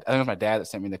I think it was my dad that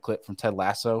sent me the clip from Ted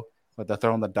Lasso with the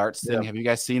throwing the darts thing. Have you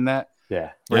guys seen that?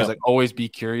 Yeah. Where it's like, always be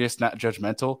curious, not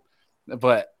judgmental.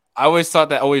 But I always thought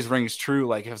that always rings true.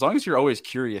 Like, as long as you're always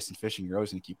curious in fishing, you're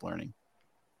always going to keep learning.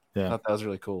 Yeah. I thought that was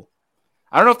really cool.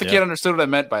 I don't know if the kid understood what I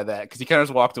meant by that because he kind of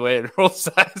just walked away and rolled his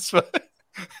eyes. But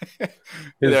I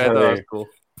thought it was cool.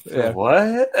 Yeah.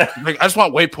 What? Like, I just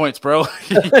want waypoints, bro.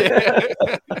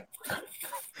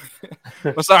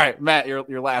 Well, sorry, Matt,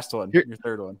 your last one, your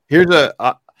third one.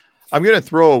 I'm going to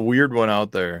throw a weird one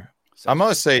out there. I'm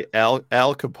going to say Al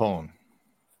Capone.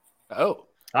 Oh,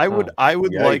 I would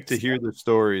yikes. like to hear the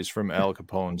stories from Al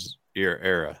Capone's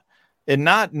era, and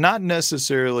not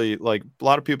necessarily like a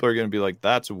lot of people are going to be like,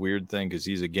 that's a weird thing because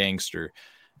he's a gangster.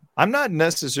 I'm not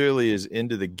necessarily as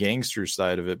into the gangster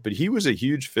side of it, but he was a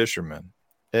huge fisherman,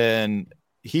 and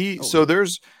so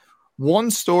there's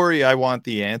one story I want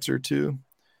the answer to.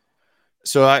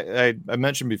 So I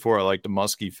mentioned before I like to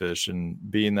muskie fish, and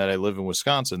being that I live in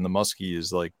Wisconsin, the muskie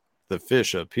is like the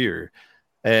fish up here,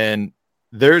 and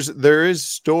there is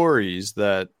stories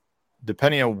that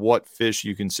depending on what fish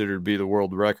you consider to be the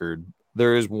world record,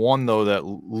 there is one though that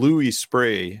Louis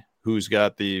Spray, who's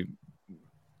got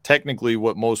technically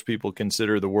what most people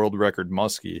consider the world record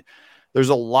muskie. There's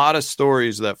a lot of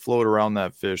stories that float around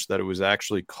that fish that it was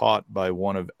actually caught by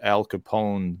one of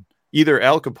either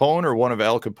Al Capone or one of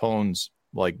Al Capone's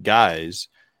like guys,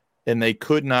 and they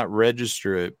could not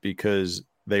register it because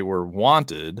they were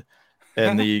wanted.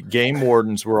 And the game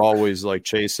wardens were always like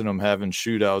chasing them, having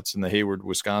shootouts in the Hayward,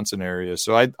 Wisconsin area.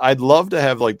 So I'd love to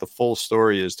have like the full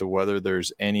story as to whether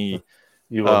there's any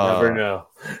you will never know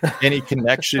any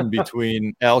connection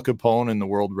between Al Capone and the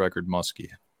world record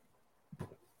muskie.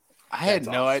 I had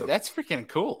no idea. That's freaking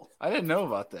cool. I didn't know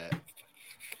about that.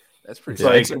 That's pretty.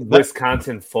 It's like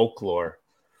Wisconsin folklore.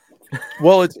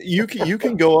 Well, you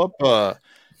can go up.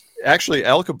 Actually,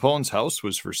 Al Capone's house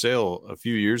was for sale a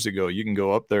few years ago. You can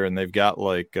go up there, and they've got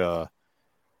like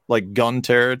gun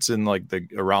turrets and like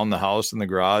around the house in the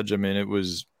garage. I mean, it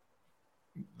was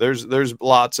there's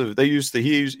lots of there's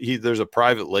a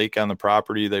private lake on the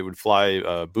property. They would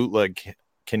fly bootleg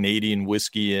Canadian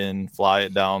whiskey in, fly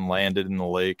it down, land it in the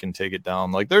lake, and take it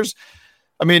down. Like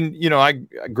I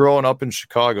growing up in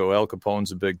Chicago, Al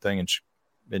Capone's a big thing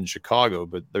in Chicago,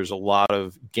 but there's a lot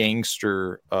of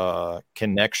gangster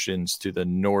connections to the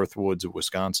North Woods of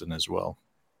Wisconsin as well.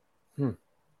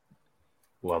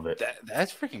 Love it.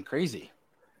 That's freaking crazy.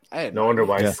 No wonder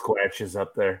why Squatch is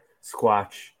up there.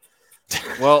 Squatch.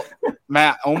 Well,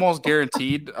 Matt, almost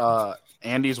guaranteed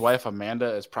Andy's wife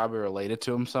Amanda is probably related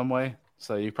to him some way.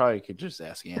 So you probably could just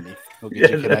ask Andy. He'll get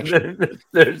you a connection.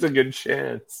 There's a good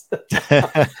chance.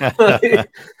 I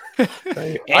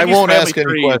won't ask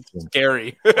any questions.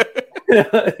 Scary.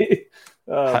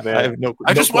 Oh, man.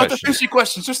 I just want the fishy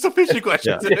questions. Just the fishy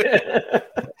questions.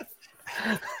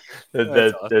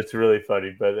 That's really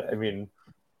funny. But I mean,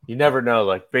 you never know.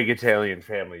 Like big Italian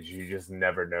families, you just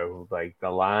never know. Like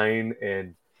the line,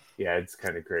 and yeah, it's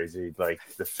kind of crazy. Like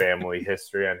the family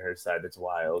history on her side, it's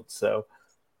wild. So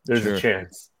there's a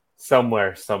chance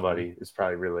somewhere somebody is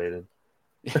probably related.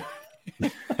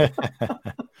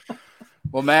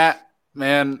 Well, Matt,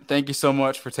 man, thank you so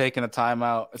much for taking the time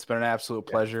out. It's been an absolute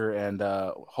pleasure, and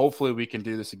hopefully we can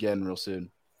do this again real soon.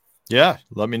 Yeah,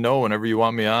 let me know whenever you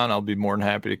want me on. I'll be more than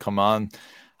happy to come on.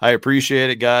 I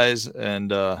appreciate it, guys,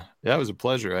 and it was a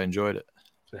pleasure. I enjoyed it.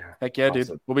 Heck yeah, awesome.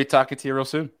 Dude. We'll be talking to you real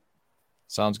soon.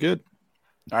 Sounds good.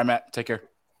 All right, Matt, take care.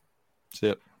 See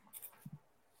ya.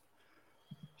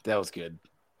 That was good.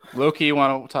 Loki, you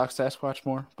want to talk Sasquatch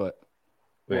more, but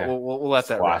we'll let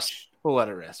that rest. We'll let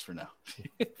it rest for now.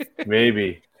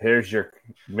 Maybe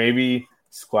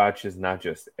Squatch is not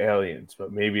just aliens,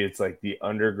 but maybe it's like the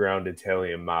underground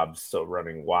Italian mob still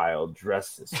running wild,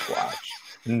 dressed as Squatch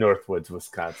in Northwoods,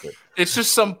 Wisconsin. It's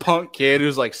just some punk kid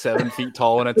who's like 7 feet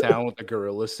tall in a town with a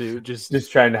gorilla suit,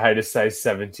 just trying to hide a size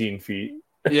 17 feet.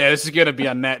 Yeah, this is gonna be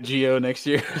on Nat Geo next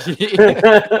year.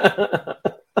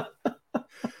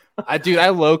 I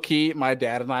low key, my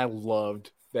dad and I loved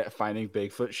that Finding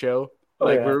Bigfoot show.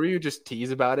 Where we would just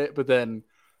tease about it, but then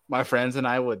my friends and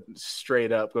I would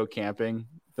straight up go camping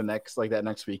that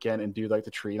next weekend and do like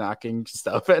the tree knocking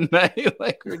stuff at night.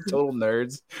 Like we're total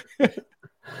nerds.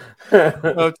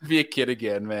 To be a kid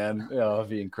again, man. It'd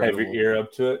be incredible. Have your ear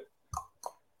up to it.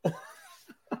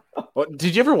 Well,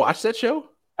 did you ever watch that show?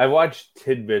 I watched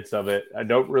tidbits of it. I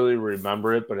don't really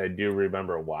remember it, but I do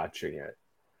remember watching it.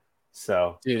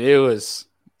 So, dude, it was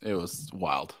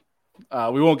wild.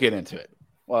 We won't get into it.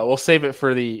 Well, we'll save it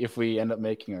for if we end up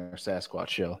making our Sasquatch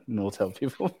show, and we'll tell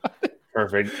people about it.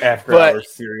 Perfect. After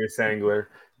hours, serious angler.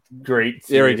 Great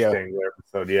serious angler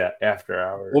episode. Yeah, after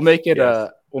hours. We'll make it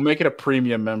a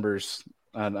premium members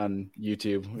on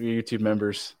YouTube. We're YouTube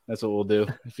members. That's what we'll do.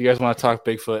 If you guys want to talk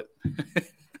Bigfoot,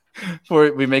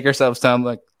 we make ourselves sound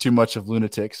like too much of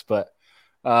lunatics. But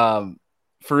for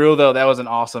real though, that was an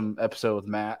awesome episode with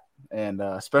Matt, and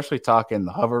especially talking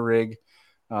the hover rig.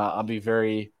 I'll be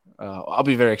very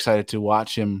excited to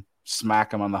watch him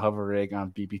smack him on the hover rig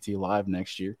on BPT Live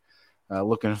next year.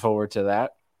 Looking forward to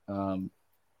that.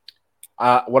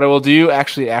 What I will do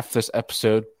actually after this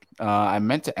episode, I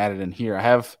meant to add it in here. I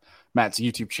have Matt's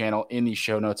YouTube channel in the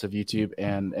show notes of YouTube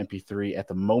and MP3 at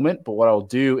the moment. But what I'll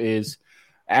do is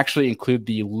actually include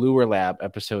the Lure Lab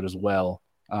episode as well,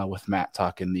 with Matt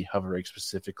talking the hover rig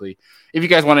specifically. If you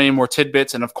guys want any more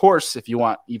tidbits, and of course, if you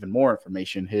want even more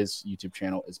information, his YouTube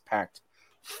channel is packed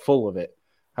full of it.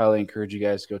 Highly encourage you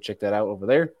guys to go check that out over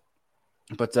there.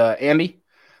 But Andy,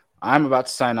 I'm about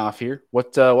to sign off here.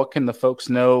 What can the folks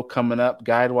know coming up,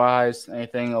 guide wise?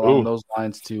 Anything along those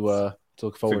lines to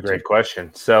look forward to? That's a great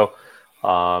question. So,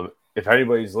 if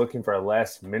anybody's looking for a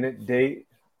last minute date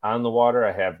on the water,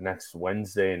 I have next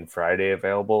Wednesday and Friday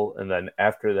available, and then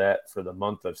after that, for the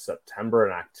month of September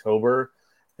and October,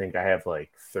 I think I have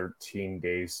like 13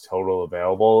 days total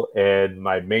available. And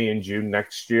my May and June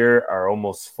next year are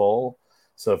almost full.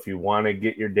 So if you want to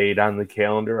get your date on the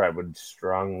calendar, I would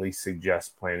strongly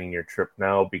suggest planning your trip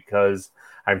now, because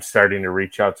I'm starting to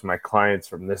reach out to my clients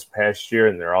from this past year,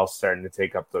 and they're all starting to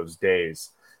take up those days.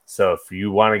 So if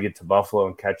you want to get to Buffalo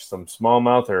and catch some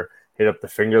smallmouth, or hit up the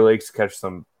Finger Lakes, catch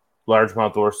some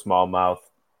largemouth or smallmouth,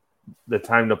 the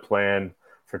time to plan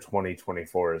for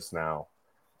 2024 is now.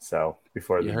 So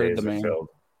before the days are filled.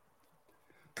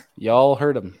 Y'all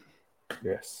heard him.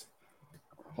 Yes.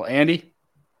 Well, Andy,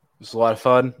 it was a lot of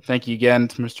fun. Thank you again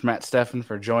to Mr. Matt Stefan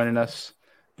for joining us.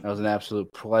 That was an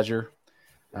absolute pleasure.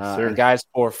 Yes, and guys,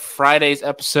 for Friday's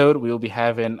episode, we will be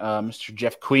having Mr.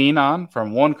 Jeff Queen on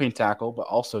from One Queen Tackle, but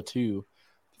also two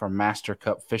from Master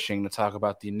Cup Fishing, to talk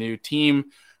about the new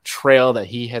team trail that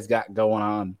he has got going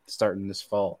on starting this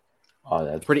fall. Oh,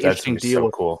 that's pretty interesting deal. So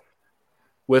cool.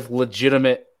 With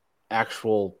legitimate,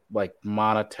 actual like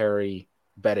monetary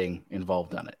betting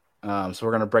involved on it. So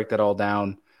we're gonna break that all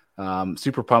down.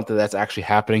 Super pumped that that's actually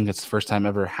happening. It's the first time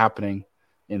ever happening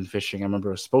in fishing. I remember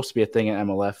it was supposed to be a thing in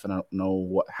MLF, and I don't know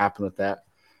what happened with that.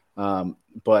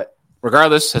 But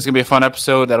regardless, it's going to be a fun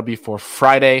episode. That'll be for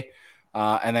Friday.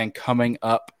 And then coming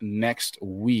up next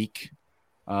week,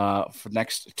 for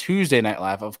next Tuesday Night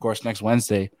Live, of course, next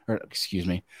Monday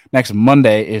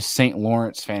is St.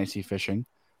 Lawrence Fantasy Fishing.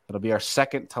 It'll be our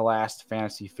second to last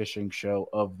fantasy fishing show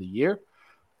of the year.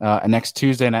 And next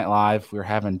Tuesday Night Live, we're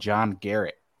having John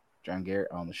Garrett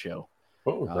on the show.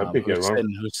 Oh, that'd be a good one.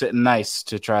 Who's sitting nice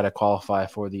to try to qualify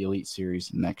for the Elite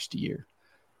Series next year.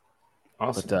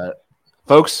 Awesome. But,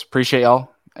 folks, appreciate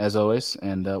y'all as always,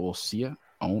 and we'll see you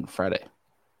on Friday.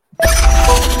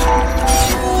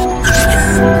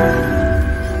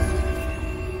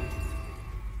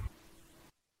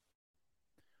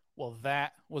 Well,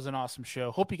 that was an awesome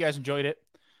show. Hope you guys enjoyed it.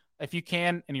 If you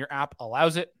can and your app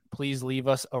allows it, please leave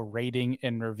us a rating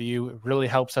and review. It really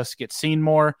helps us get seen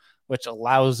more, which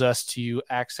allows us to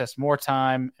access more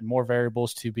time and more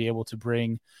variables to be able to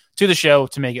bring to the show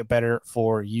to make it better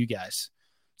for you guys.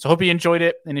 So hope you enjoyed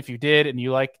it. And if you did, and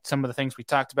you liked some of the things we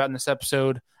talked about in this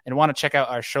episode and want to check out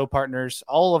our show partners,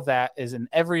 all of that is in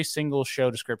every single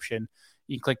show description.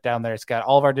 You can click down there. It's got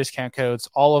all of our discount codes,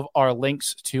 all of our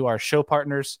links to our show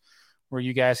partners, where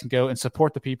you guys can go and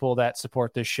support the people that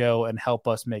support this show and help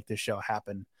us make this show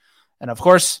happen. And of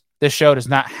course, this show does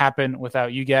not happen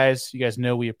without you guys. You guys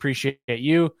know we appreciate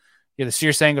you. You're the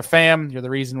Serious Angler fam. You're the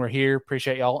reason we're here.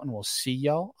 Appreciate y'all, and we'll see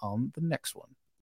y'all on the next one.